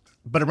neighborhood.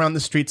 But around the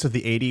streets of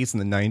the 80s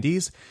and the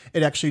 90s,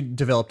 it actually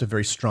developed a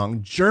very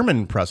strong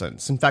German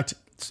presence. In fact,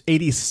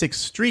 86th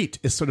Street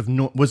is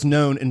was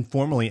known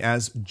informally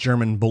as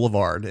German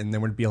Boulevard, and there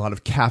would be a lot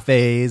of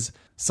cafes,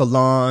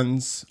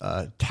 salons,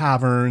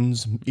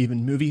 taverns,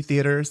 even movie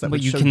theaters.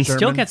 But you can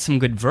still get some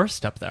good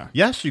Wurst up there.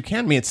 Yes, you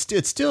can. I mean, it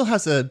still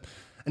has an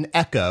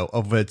echo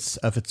of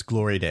its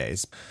glory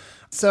days.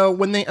 So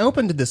when they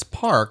opened this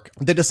park,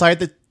 they decided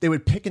that they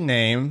would pick a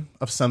name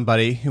of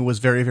somebody who was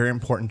very, very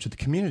important to the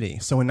community.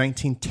 So in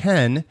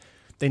 1910,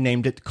 they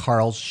named it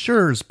Carl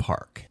Schurz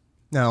Park.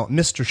 Now,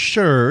 Mr.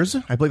 Schurz,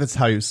 I believe that's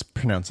how you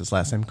pronounce his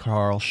last name,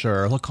 Carl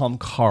Schurz, we'll call him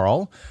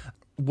Carl,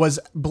 was,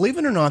 believe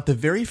it or not, the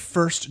very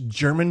first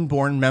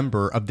German-born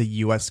member of the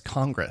U.S.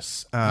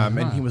 Congress.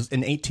 And he was,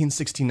 in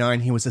 1869,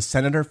 he was a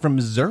senator from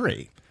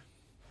Missouri.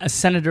 A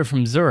senator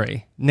from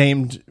Missouri?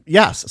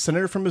 A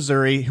senator from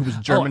Missouri who was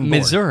German-born.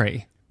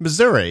 Missouri.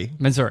 Missouri.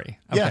 Okay,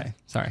 Yeah.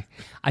 Sorry.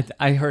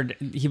 I heard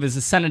he was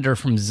a senator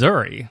from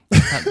Missouri.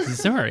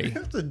 Missouri.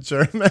 It's a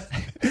German.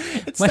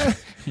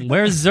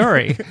 Where's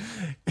Missouri?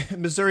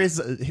 Missouri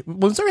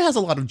has a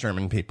lot of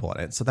German people in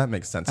it, so that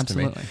makes sense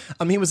Absolutely.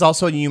 to me. He was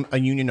also a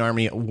Union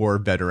Army war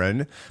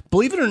veteran.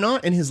 Believe it or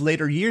not, in his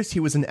later years, he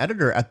was an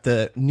editor at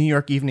the New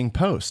York Evening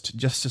Post,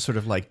 just to sort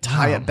of like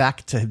tie it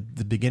back to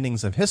the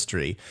beginnings of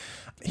history.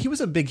 He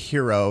was a big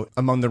hero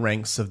among the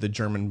ranks of the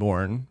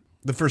German-born,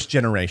 the first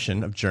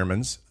generation of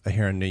Germans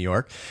here in New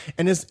York.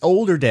 In his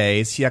older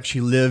days, he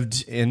actually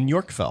lived in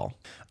Yorkville.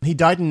 He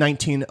died in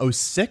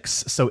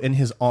 1906, so in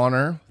his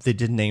honor, they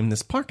did name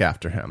this park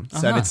after him.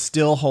 So and it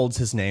still holds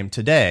his name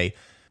today.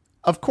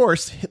 Of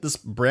course, this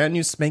brand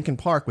new spanking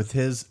park with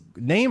his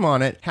name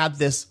on it had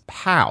this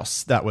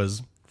house that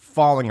was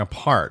falling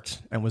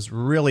apart and was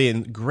really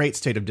in great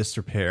state of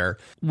disrepair.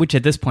 Which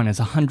at this point is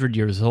 100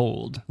 years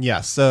old. Yeah,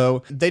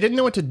 so they didn't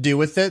know what to do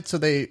with it, so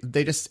they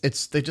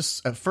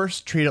just at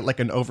first treated it like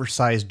an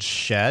oversized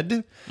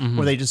shed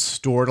where they just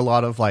stored a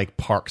lot of like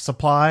park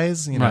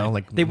supplies, you know,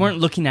 like they weren't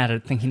looking at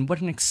it thinking,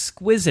 what an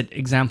exquisite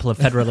example of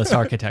Federalist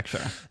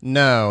architecture.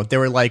 No, they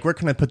were like, where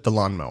can I put the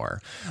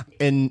lawnmower?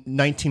 In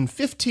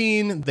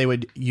 1915, they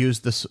would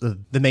use this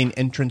the main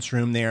entrance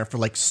room there for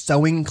like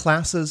sewing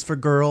classes for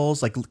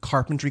girls, like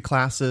carpentry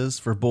classes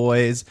for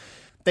boys.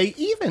 They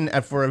even,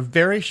 for a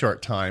very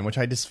short time, which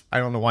I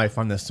don't know why I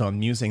found this so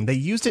amusing, they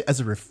used it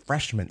as a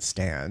refreshment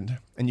stand.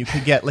 And you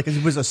could get, like,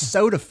 it was a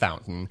soda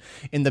fountain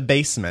in the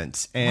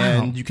basement.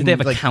 And you can, did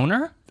they have a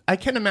counter? I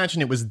can't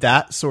imagine it was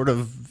that sort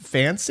of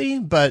fancy,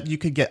 but you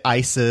could get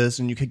ices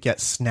and you could get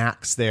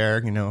snacks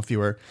there, you know, if you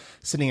were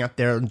sitting out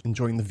there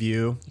enjoying the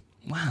view.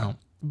 Wow.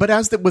 But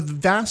with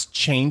vast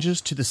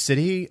changes to the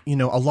city, you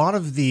know, a lot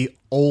of the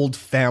old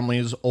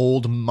families,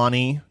 old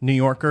money New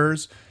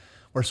Yorkers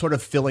were sort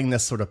of feeling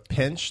this sort of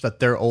pinch that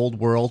their old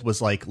world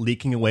was like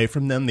leaking away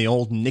from them. The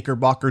old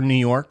Knickerbocker New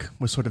York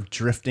was sort of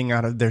drifting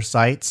out of their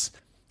sights.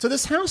 So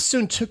this house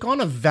soon took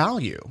on a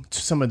value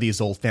to some of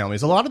these old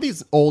families. A lot of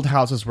these old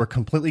houses were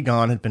completely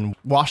gone, had been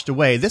washed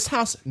away. This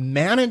house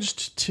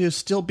managed to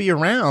still be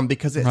around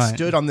because it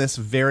stood on this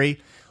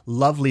very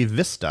lovely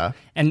vista.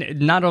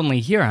 And not only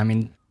here, I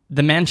mean,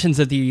 the mansions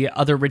of the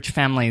other rich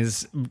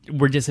families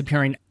were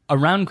disappearing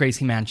around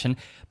Gracie Mansion,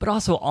 but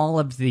also all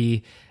of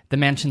the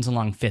mansions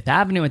along Fifth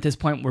Avenue at this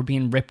point were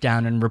being ripped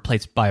down and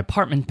replaced by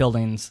apartment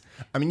buildings.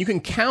 I mean, you can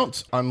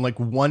count on like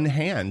one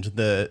hand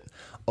the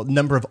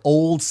number of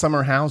old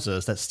summer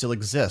houses that still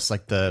exist,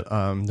 like the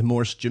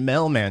Morse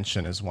Jamel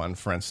Mansion is one,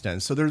 for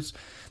instance. So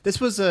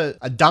this was a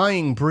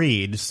dying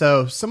breed.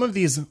 So some of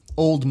these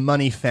old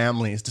money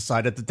families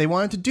decided that they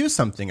wanted to do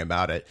something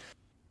about it.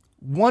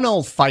 One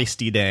old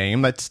feisty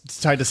dame that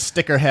tried to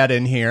stick her head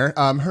in here.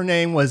 Her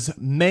name was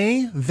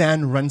May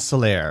Van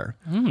Rensselaer.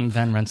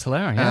 Van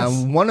Rensselaer,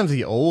 yes. One of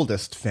the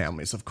oldest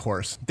families, of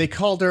course. They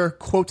called her,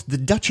 quote, the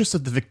Duchess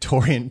of the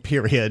Victorian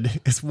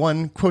period, is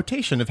one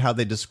quotation of how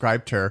they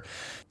described her.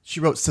 She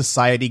wrote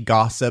society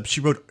gossip. She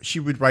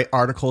would write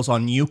articles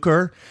on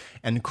euchre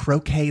and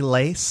croquet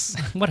lace.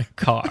 What a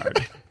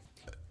card.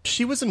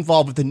 She was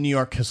involved with the New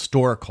York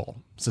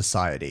Historical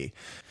Society.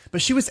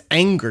 But she was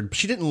angered.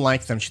 She didn't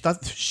like them. She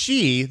thought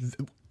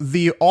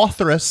the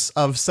authoress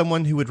of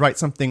someone who would write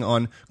something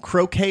on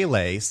croquet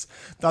lace,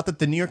 thought that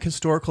the New York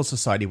Historical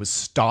Society was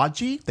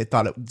stodgy. They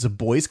thought it was a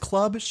boys'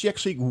 club. She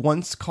actually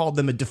once called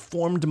them a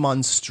deformed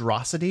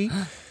monstrosity.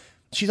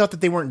 She thought that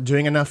they weren't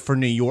doing enough for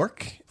New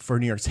York, for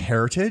New York's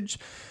heritage.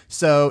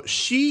 So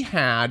she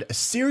had a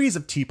series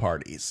of tea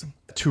parties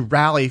to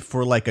rally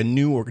for like a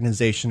new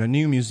organization, a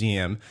new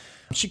museum.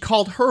 She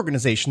called her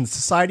organization the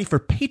Society for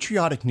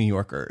Patriotic New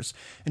Yorkers.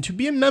 And to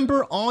be a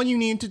member, all you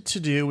needed to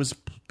do was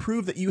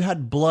prove that you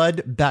had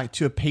blood back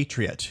to a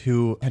patriot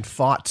who had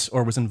fought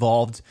or was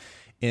involved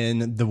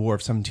in the War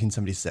of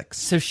 1776.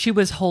 So she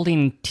was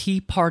holding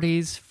tea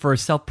parties for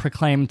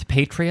self-proclaimed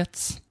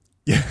patriots?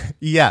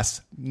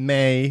 Yes,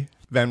 May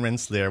Van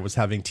Rensselaer was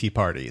having tea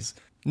parties.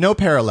 No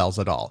parallels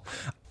at all.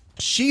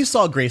 She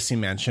saw Gracie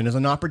Mansion as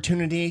an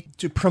opportunity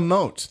to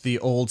promote the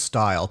old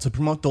style, to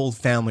promote the old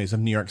families of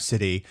New York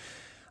City.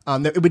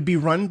 It would be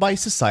run by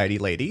society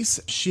ladies.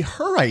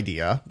 Her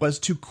idea was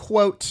to,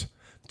 quote,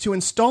 to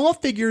install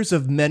figures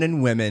of men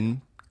and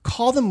women,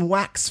 call them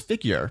wax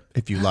figure,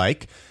 if you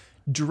like,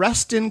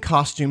 dressed in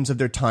costumes of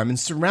their time and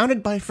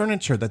surrounded by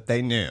furniture that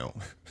they knew.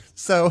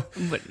 So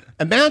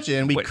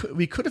imagine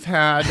we could have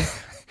had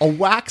a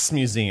wax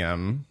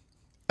museum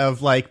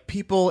of like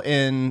people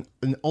in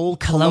an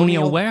old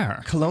Colonial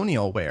wear.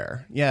 Colonial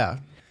wear, yeah.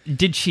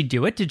 Did she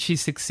do it? Did she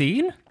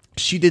succeed?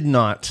 She did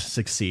not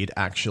succeed,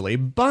 actually,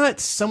 but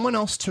someone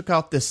else took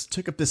up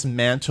this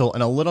mantle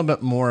and a little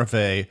bit more of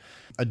a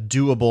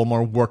doable,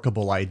 more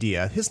workable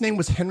idea. His name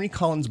was Henry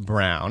Collins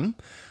Brown.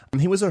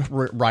 He was a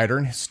writer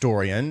and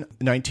historian.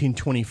 In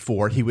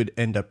 1924, he would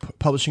end up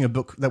publishing a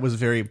book that was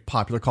very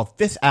popular called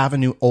Fifth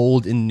Avenue,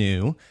 Old and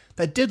New,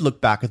 that did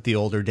look back at the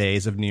older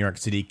days of New York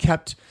City,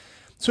 kept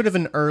sort of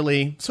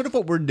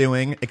what we're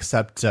doing,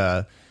 except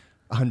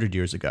 100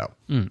 years ago.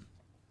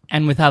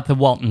 And without the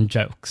Walton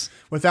jokes.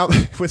 Without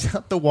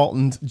the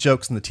Walton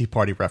jokes and the Tea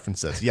Party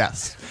references,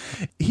 yes.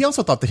 He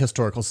also thought the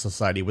Historical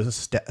Society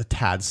was a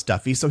tad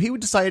stuffy, so he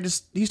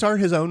started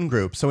his own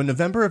group. So in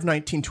November of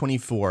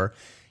 1924,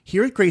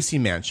 here at Gracie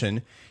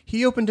Mansion,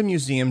 he opened a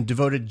museum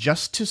devoted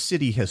just to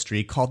city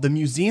history called the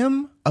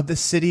Museum of the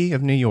City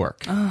of New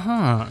York.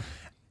 Uh-huh.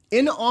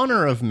 In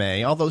honor of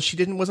May, although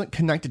she wasn't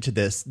connected to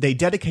this, they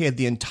dedicated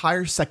the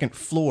entire second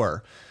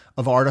floor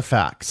of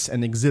artifacts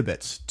and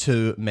exhibits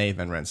to May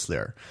Van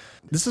Rensselaer.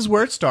 This is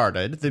where it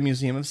started. The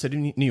Museum of the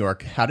City of New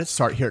York had its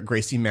start here at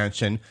Gracie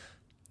Mansion.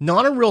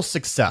 Not a real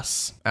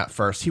success at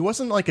first. He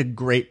wasn't like a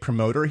great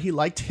promoter. He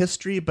liked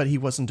history, but he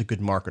wasn't a good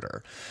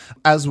marketer.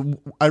 As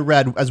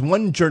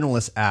one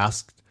journalist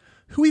asked,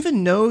 who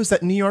even knows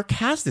that New York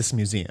has this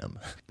museum?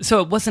 So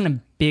it wasn't a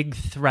big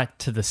threat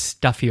to the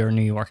stuffier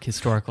New York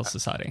Historical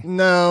Society?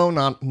 No,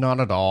 not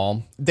at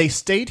all. They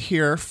stayed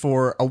here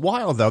for a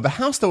while, though. The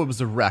house, though, it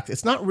was a wreck.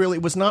 It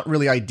was not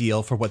really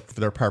ideal for what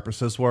their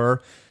purposes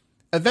were.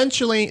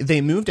 Eventually, they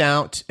moved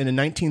out, and in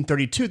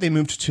 1932, they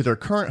moved to their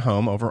current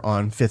home over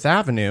on Fifth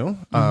Avenue,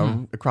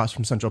 across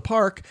from Central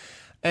Park,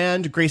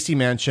 and Gracie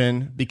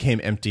Mansion became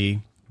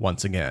empty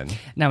once again.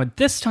 Now, at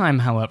this time,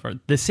 however,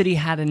 the city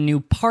had a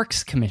new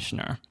parks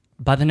commissioner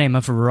by the name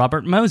of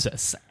Robert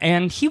Moses,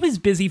 and he was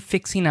busy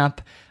fixing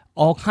up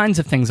all kinds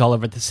of things all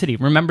over the city.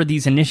 Remember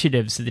these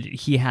initiatives that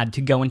he had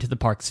to go into the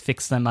parks,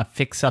 fix them up,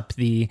 fix up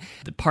the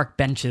park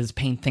benches,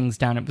 paint things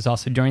down. It was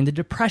also during the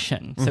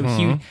Depression. So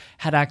he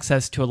had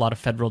access to a lot of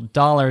federal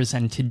dollars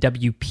and to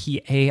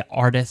WPA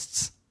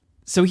artists.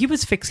 So he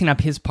was fixing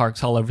up his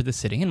parks all over the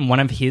city, and one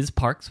of his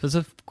parks was,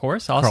 of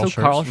course, also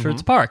Carl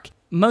Schurz Park.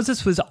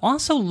 Moses was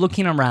also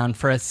looking around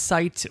for a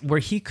site where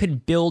he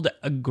could build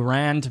a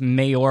grand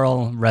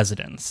mayoral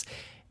residence.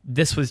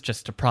 This was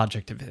just a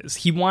project of his.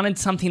 He wanted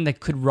something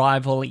that could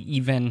rival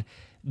even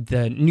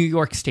the New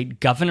York State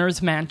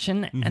governor's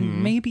mansion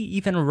and maybe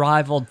even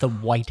rival the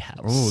White House.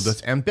 Oh,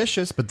 that's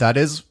ambitious, but that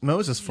is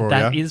Moses for you.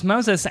 That is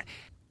Moses.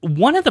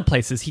 One of the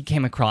places he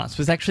came across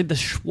was actually the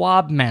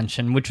Schwab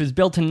Mansion, which was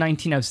built in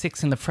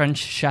 1906 in the French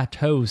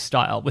chateau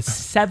style with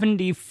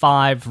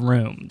 75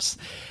 rooms.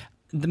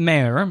 The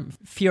mayor,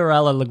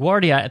 Fiorella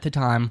LaGuardia at the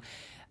time,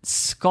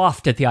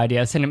 scoffed at the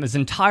idea, saying it was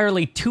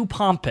entirely too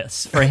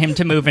pompous for him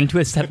to move into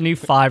a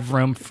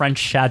 75-room French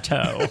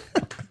chateau.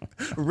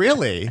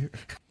 Really?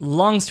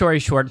 Long story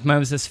short,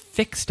 Moses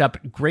fixed up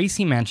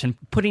Gracie Mansion,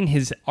 putting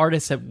his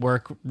artists at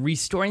work,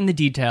 restoring the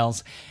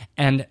details,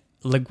 and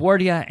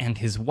LaGuardia and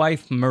his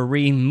wife,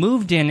 Marie,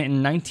 moved in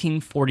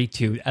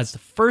 1942 as the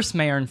first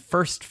mayor and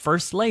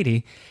first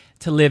lady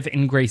to live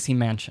in Gracie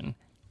Mansion.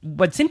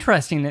 What's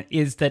interesting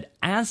is that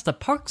as the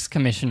Parks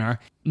Commissioner,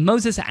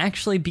 Moses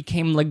actually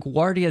became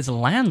LaGuardia's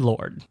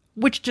landlord,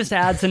 which just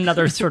adds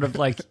another sort of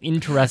like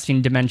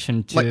interesting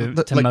dimension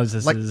to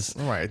Moses's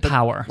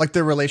power. Like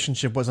their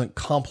relationship wasn't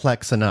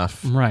complex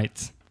enough.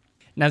 Right.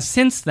 Now,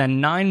 since then,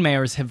 9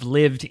 mayors have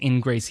lived in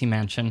Gracie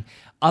Mansion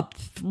up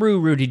through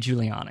Rudy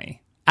Giuliani.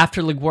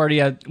 After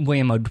LaGuardia,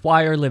 William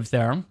O'Dwyer lived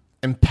there.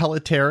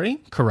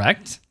 Impellitteri.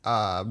 Correct.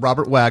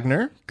 Robert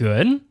Wagner.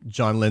 Good.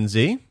 John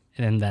Lindsay.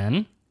 And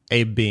then...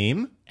 Abe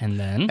Beam. And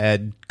then...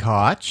 Ed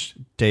Koch.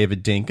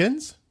 David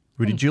Dinkins.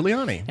 Rudy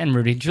Giuliani. And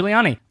Rudy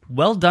Giuliani.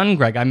 Well done,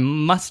 Greg. I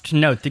must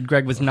note that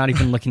Greg was not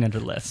even looking at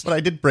her list. But I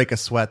did break a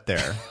sweat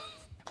there.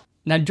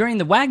 Now, during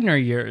the Wagner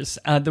years,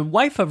 the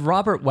wife of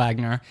Robert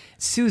Wagner,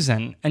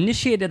 Susan,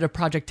 initiated a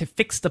project to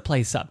fix the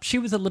place up. She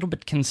was a little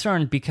bit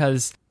concerned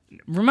because...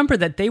 remember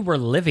that they were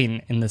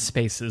living in the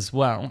space as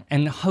well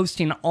and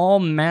hosting all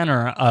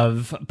manner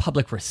of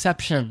public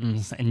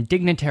receptions and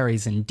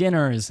dignitaries and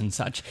dinners and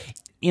such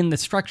in the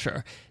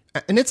structure.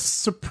 And it's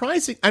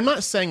surprising. I'm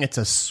not saying it's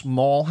a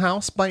small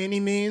house by any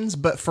means,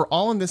 but for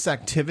all of this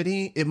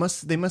activity, they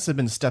must have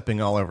been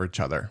stepping all over each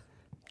other.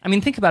 I mean,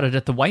 think about it.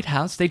 At the White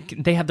House,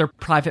 they have their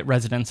private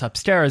residence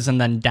upstairs, and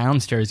then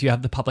downstairs you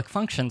have the public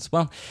functions.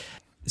 Well,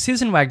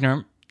 Susan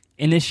Wagner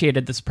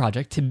initiated this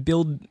project to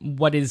build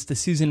what is the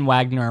Susan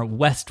Wagner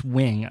West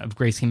Wing of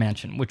Gracie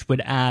Mansion, which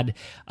would add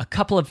a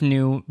couple of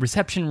new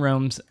reception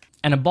rooms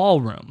and a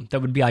ballroom that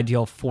would be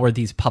ideal for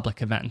these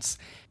public events.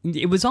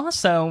 It was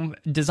also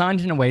designed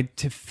in a way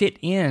to fit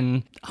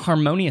in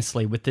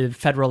harmoniously with the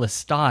Federalist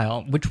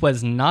style, which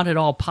was not at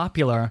all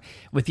popular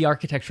with the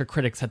architecture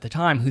critics at the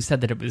time, who said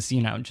that it was,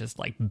 just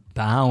like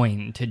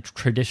bowing to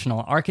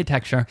traditional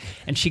architecture,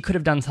 and she could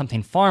have done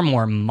something far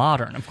more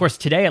modern. Of course,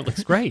 today it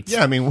looks great.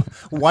 Yeah, I mean,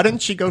 why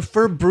didn't she go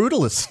for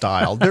brutalist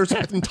style? There's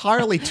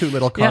entirely too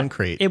little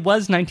concrete. Yeah, it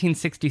was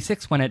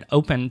 1966 when it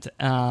opened,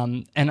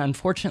 and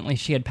unfortunately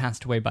she had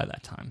passed away by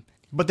that time.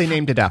 But they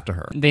named it after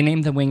her. They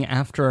named the wing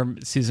after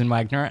Susan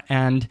Wagner,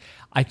 and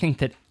I think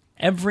that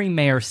every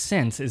mayor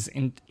since is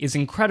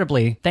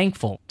incredibly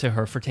thankful to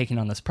her for taking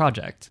on this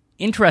project.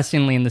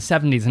 Interestingly, in the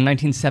 70s, in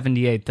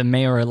 1978, the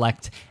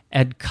mayor-elect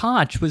Ed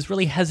Koch was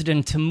really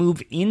hesitant to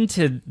move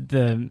into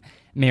the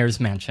mayor's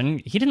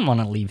mansion. He didn't want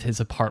to leave his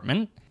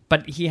apartment,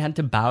 but he had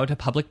to bow to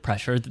public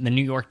pressure. The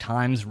New York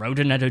Times wrote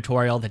an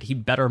editorial that he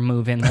better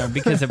move in there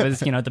because it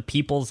was, the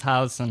people's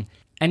house,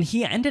 and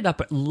he ended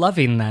up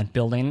loving that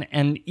building,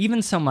 and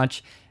even so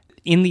much,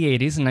 in the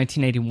 80s, in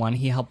 1981,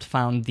 he helped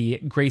found the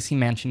Gracie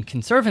Mansion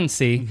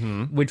Conservancy,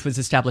 which was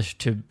established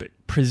to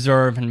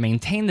preserve and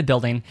maintain the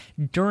building.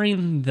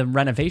 During the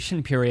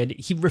renovation period,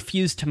 he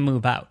refused to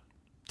move out,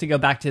 to go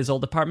back to his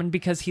old apartment,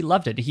 because he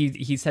loved it.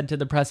 He said to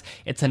the press,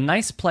 "It's a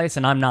nice place,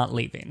 and I'm not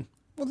leaving."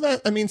 Well,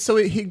 so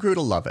he grew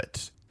to love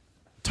it.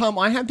 Tom,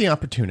 I had the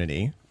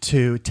opportunity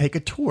to take a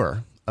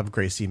tour of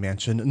Gracie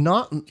Mansion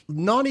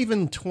not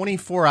even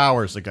 24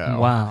 hours ago.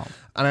 Wow.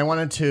 And I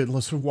wanted to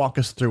let's walk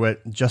us through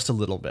it just a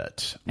little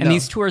bit. And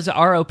these tours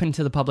are open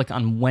to the public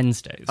on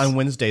Wednesdays. On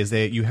Wednesdays,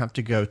 you have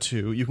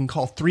to you can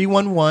call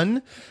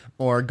 311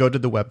 or go to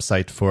the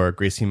website for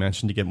Gracie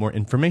Mansion to get more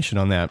information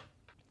on that.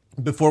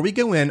 Before we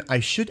go in, I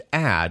should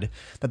add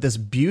that this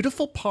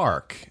beautiful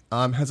park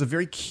has a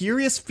very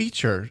curious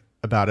feature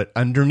about it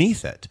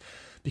underneath it,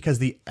 because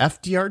the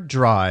FDR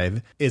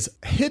Drive is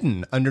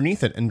hidden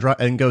underneath it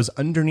and goes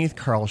underneath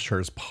Carl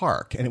Schurz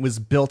Park, and it was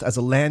built as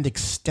a land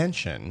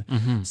extension.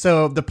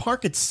 So the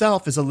park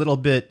itself is a little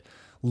bit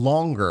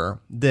longer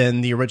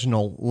than the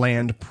original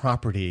land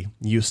property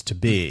used to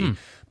be.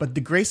 But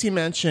the Gracie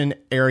Mansion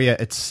area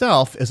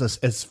itself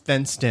is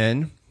fenced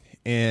in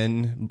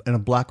a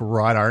black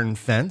wrought iron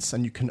fence,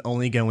 and you can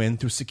only go in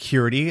through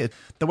security.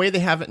 The way they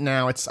have it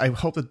now, I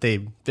hope that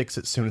they fix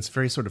it soon. It's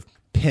very sort of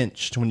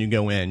pinched when you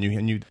go in.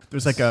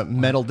 There's like a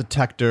metal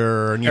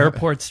detector.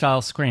 Airport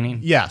style screening.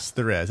 Yes,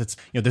 there is.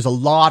 There's a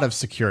lot of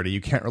security. You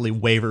can't really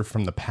waver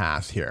from the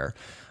path here.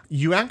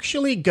 You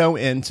actually go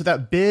into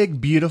that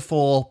big,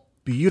 beautiful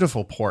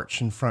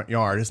porch in front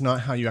yard is not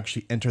how you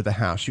actually enter the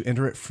house. You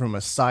enter it from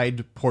a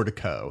side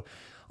portico.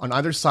 On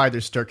either side,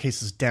 there's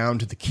staircases down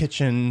to the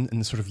kitchen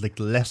and sort of like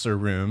lesser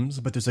rooms,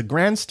 but there's a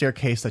grand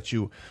staircase that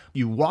you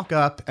walk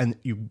up and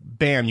you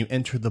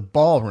enter the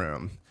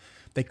ballroom.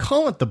 They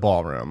call it the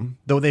ballroom,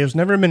 though there's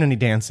never been any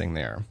dancing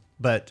there,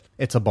 but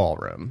it's a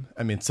ballroom.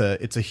 I mean,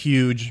 it's a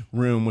huge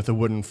room with a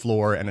wooden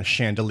floor and a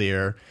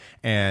chandelier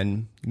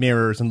and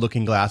mirrors and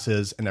looking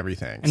glasses and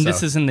everything. And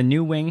this is in the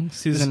new wing,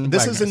 Susan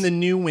This Wagner's. is in the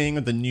new wing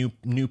of the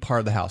new part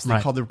of the house.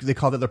 They call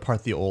the other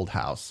part the old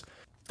house.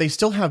 They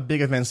still have big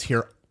events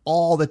here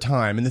all the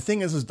time. And the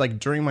thing is like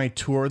during my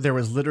tour, there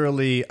was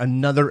literally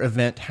another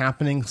event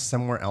happening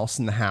somewhere else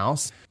in the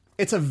house.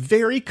 It's a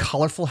very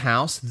colorful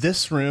house.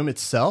 This room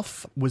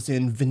itself was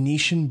in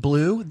Venetian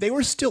blue. There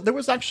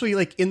was actually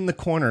like in the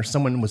corner,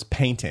 someone was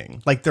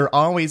painting. Like they're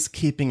always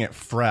keeping it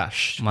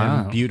fresh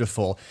and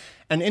beautiful.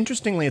 And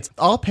interestingly, it's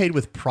all paid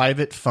with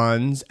private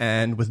funds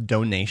and with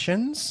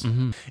donations.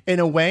 In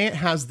a way, it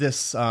has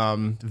this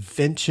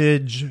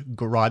vintage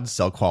garage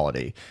sale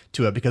quality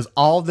to it because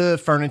all the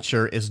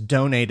furniture is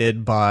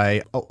donated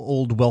by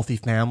old wealthy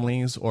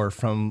families or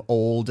from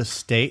old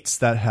estates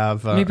that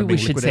have Maybe we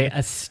should liquidated. say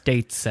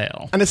estate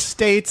sale. An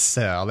estate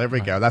sale. There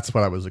we go. That's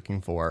what I was looking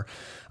for.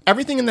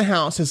 Everything in the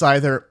house is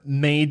either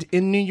made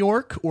in New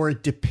York or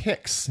it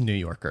depicts New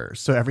Yorkers.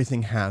 So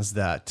everything has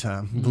that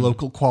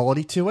local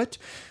quality to it.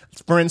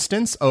 For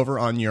instance, over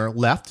on your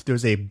left,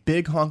 there's a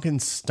big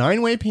honkin'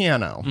 Steinway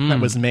piano that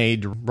was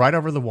made right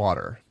over the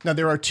water. Now,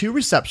 there are two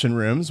reception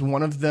rooms.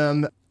 One of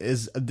them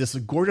is this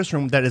gorgeous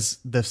room that is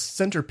the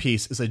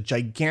centerpiece is a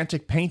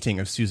gigantic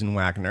painting of Susan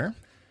Wagner.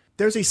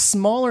 There's a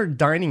smaller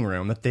dining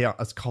room that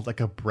it's called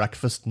like a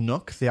breakfast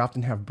nook. They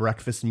often have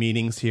breakfast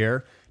meetings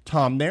here.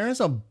 Tom, there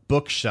is a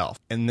bookshelf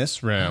in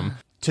this room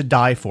to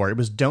die for. It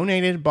was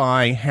donated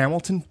by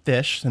Hamilton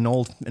Fish,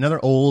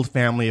 another old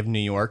family of New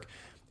York.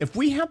 If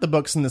we had the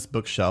books in this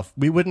bookshelf,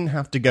 we wouldn't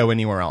have to go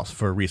anywhere else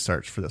for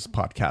research for this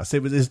podcast.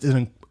 It's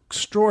an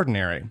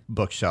extraordinary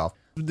bookshelf.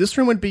 This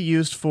room would be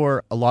used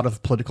for a lot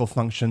of political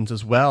functions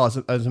as well.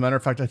 As a matter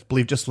of fact, I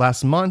believe just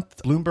last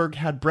month, Bloomberg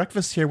had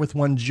breakfast here with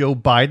one Joe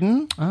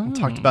Biden and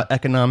talked about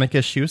economic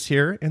issues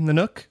here in the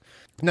Nook.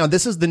 Now,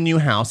 this is the new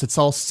house. It's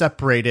all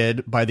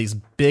separated by these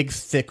big,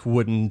 thick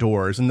wooden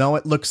doors. And though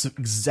it looks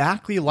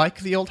exactly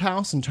like the old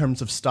house in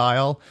terms of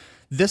style,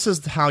 this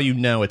is how you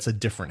know it's a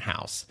different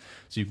house.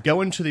 So you go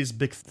into these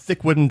big,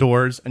 thick wooden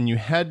doors and you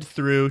head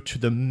through to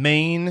the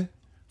main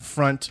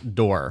front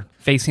door.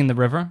 Facing the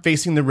river?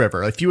 Facing the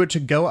river. If you were to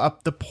go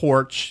up the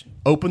porch,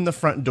 open the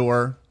front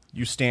door,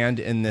 You stand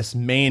in this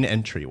main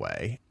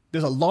entryway.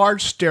 There's a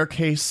large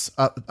staircase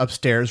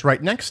upstairs.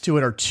 Right next to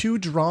it are 2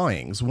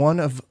 drawings, one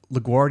of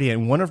LaGuardia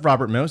and one of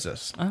Robert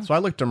Moses. Oh. So I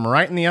looked him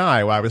right in the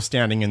eye while I was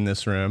standing in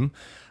this room.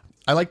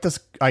 I like this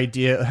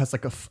idea. It has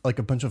like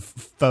a bunch of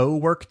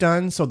faux work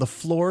done, so the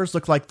floors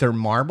look like they're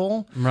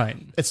marble. Right.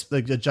 It's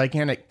like a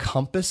gigantic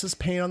compass is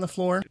painted on the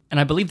floor. And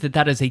I believe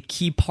that is a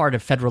key part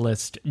of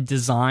Federalist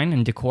design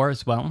and decor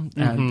as well.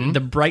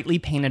 The brightly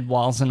painted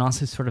walls and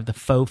also sort of the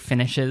faux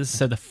finishes,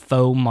 so the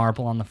faux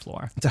marble on the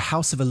floor. It's a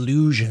house of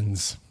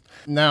illusions.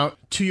 Now,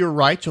 to your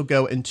right, you'll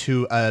go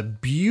into a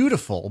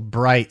beautiful,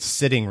 bright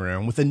sitting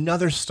room with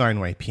another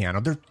Steinway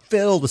piano. They're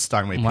filled with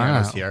Steinway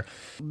pianos here.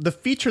 The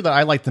feature that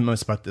I like the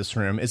most about this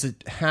room is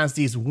it has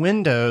these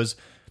windows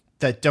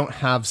that don't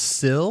have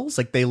sills.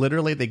 Like, they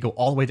go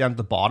all the way down to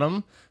the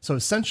bottom. So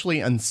essentially,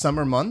 in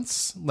summer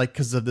months, like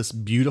because of this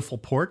beautiful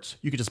porch,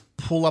 you could just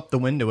pull up the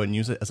window and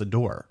use it as a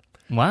door.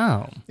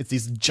 Wow. It's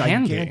these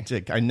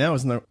gigantic, I know,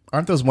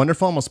 aren't those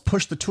wonderful? Almost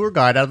push the tour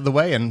guide out of the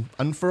way and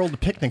unfurl the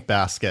picnic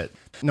basket.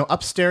 Now,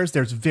 upstairs,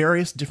 there's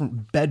various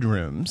different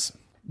bedrooms.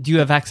 Do you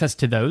have access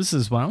to those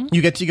as well?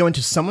 You get to go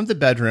into some of the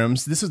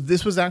bedrooms.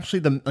 This was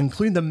actually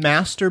including the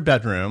master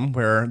bedroom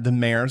where the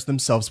mayors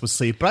themselves would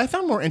sleep. But I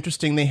found more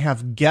interesting, they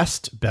have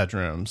guest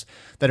bedrooms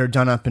that are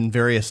done up in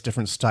various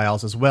different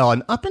styles as well.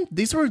 And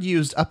these were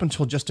used up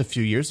until just a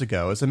few years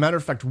ago. As a matter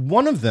of fact,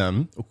 one of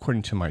them,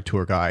 according to my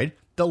tour guide,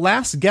 the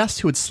last guest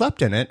who had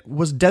slept in it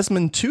was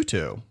Desmond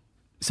Tutu.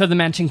 So the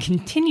mansion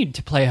continued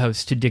to play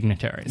host to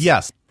dignitaries.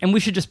 Yes. And we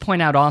should just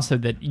point out also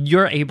that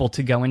you're able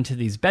to go into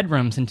these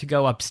bedrooms and to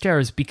go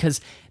upstairs because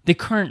the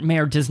current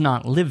mayor does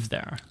not live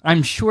there.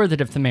 I'm sure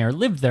that if the mayor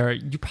lived there,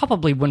 you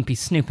probably wouldn't be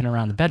snooping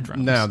around the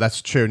bedrooms. No,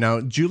 that's true. Now,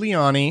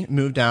 Giuliani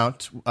moved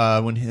out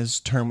when his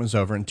term was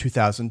over in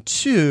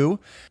 2002.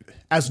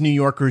 As New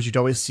Yorkers, you'd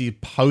always see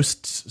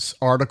posts,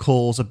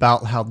 articles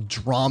about how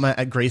drama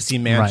at Gracie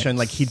Mansion.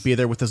 Right. Like he'd be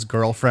there with his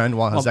girlfriend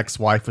while his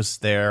ex-wife was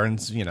there,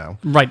 and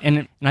Right,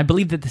 and I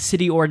believe that the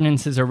city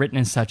ordinances are written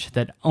as such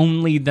that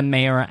only the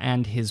mayor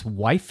and his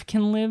wife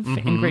can live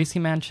in Gracie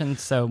Mansion.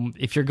 So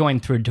if you're going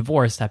through a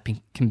divorce, that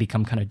can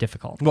become kind of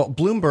difficult. Well,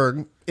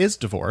 Bloomberg is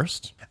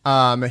divorced.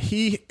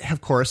 He,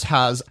 of course,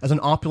 has an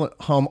opulent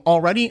home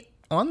already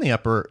on the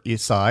Upper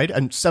East Side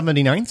and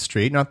 79th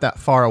Street, not that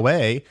far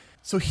away.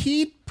 So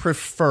he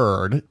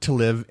preferred to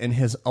live in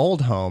his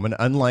old home, and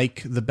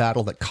unlike the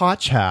battle that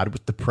Koch had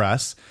with the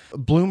press,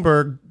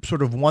 Bloomberg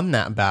sort of won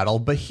that battle,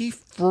 but he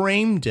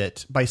framed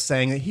it by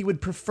saying that he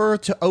would prefer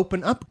to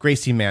open up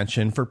Gracie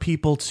Mansion for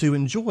people to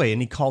enjoy,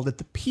 and he called it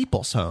the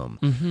people's home,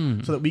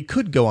 so that we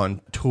could go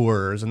on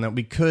tours and that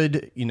we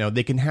could,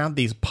 they can have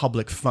these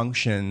public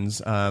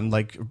functions,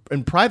 like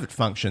and private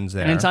functions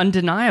there. And it's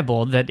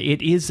undeniable that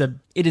it is a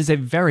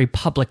very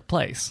public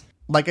place.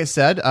 Like I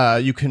said,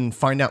 you can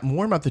find out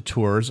more about the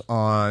tours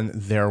on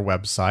their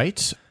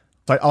website.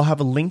 So I'll have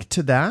a link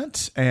to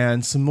that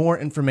and some more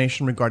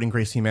information regarding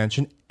Gracie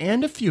Mansion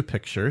and a few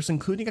pictures,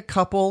 including a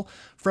couple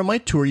from my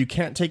tour. You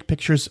can't take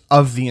pictures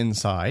of the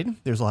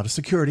inside. There's a lot of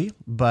security,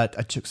 but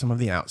I took some of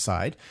the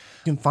outside.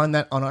 You can find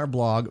that on our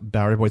blog,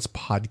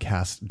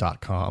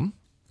 BoweryBoysPodcast.com.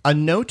 A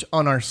note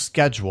on our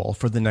schedule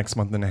for the next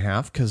month and a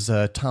half, because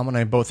Tom and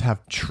I both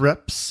have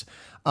trips.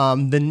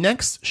 The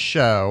next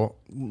show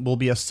will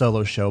be a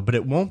solo show, but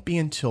it won't be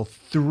until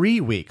 3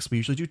 weeks. We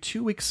usually do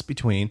 2 weeks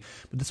between,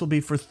 but this will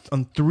be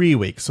on 3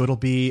 weeks. So it'll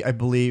be, I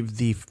believe,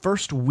 the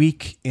first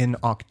week in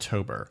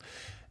October.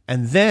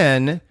 And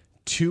then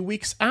 2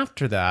 weeks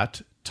after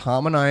that,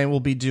 Tom and I will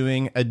be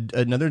doing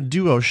another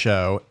duo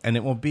show, and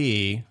it will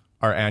be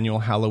our annual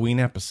Halloween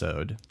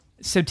episode.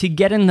 So to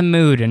get in the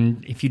mood,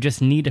 and if you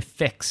just need a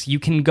fix, you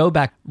can go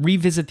back,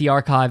 revisit the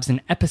archives and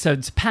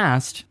episodes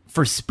past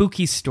for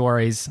spooky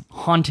stories,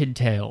 haunted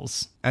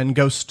tales. And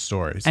ghost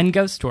stories.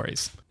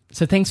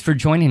 So thanks for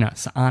joining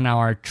us on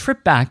our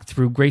trip back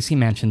through Gracie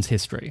Mansion's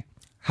history.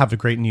 Have a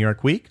great New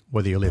York week,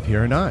 whether you live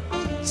here or not.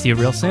 See you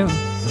real soon.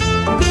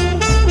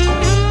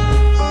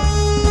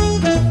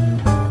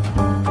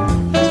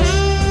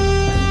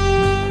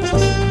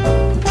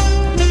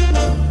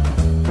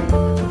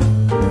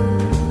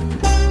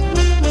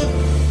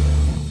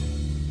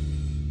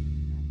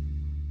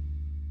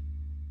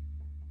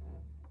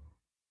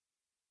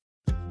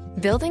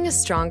 Building a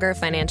stronger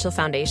financial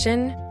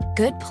foundation?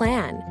 Good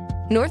plan.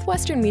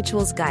 Northwestern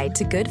Mutual's Guide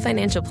to Good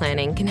Financial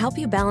Planning can help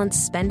you balance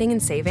spending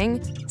and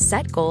saving,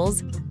 set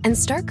goals, and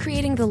start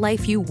creating the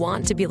life you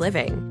want to be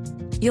living.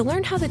 You'll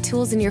learn how the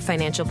tools in your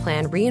financial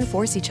plan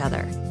reinforce each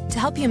other to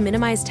help you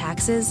minimize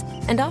taxes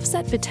and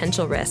offset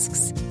potential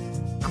risks.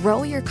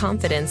 Grow your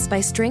confidence by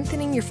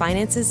strengthening your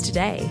finances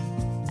today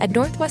at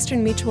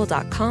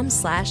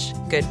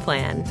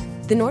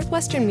northwesternmutual.com/goodplan. The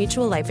Northwestern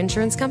Mutual Life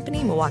Insurance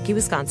Company, Milwaukee,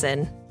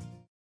 Wisconsin.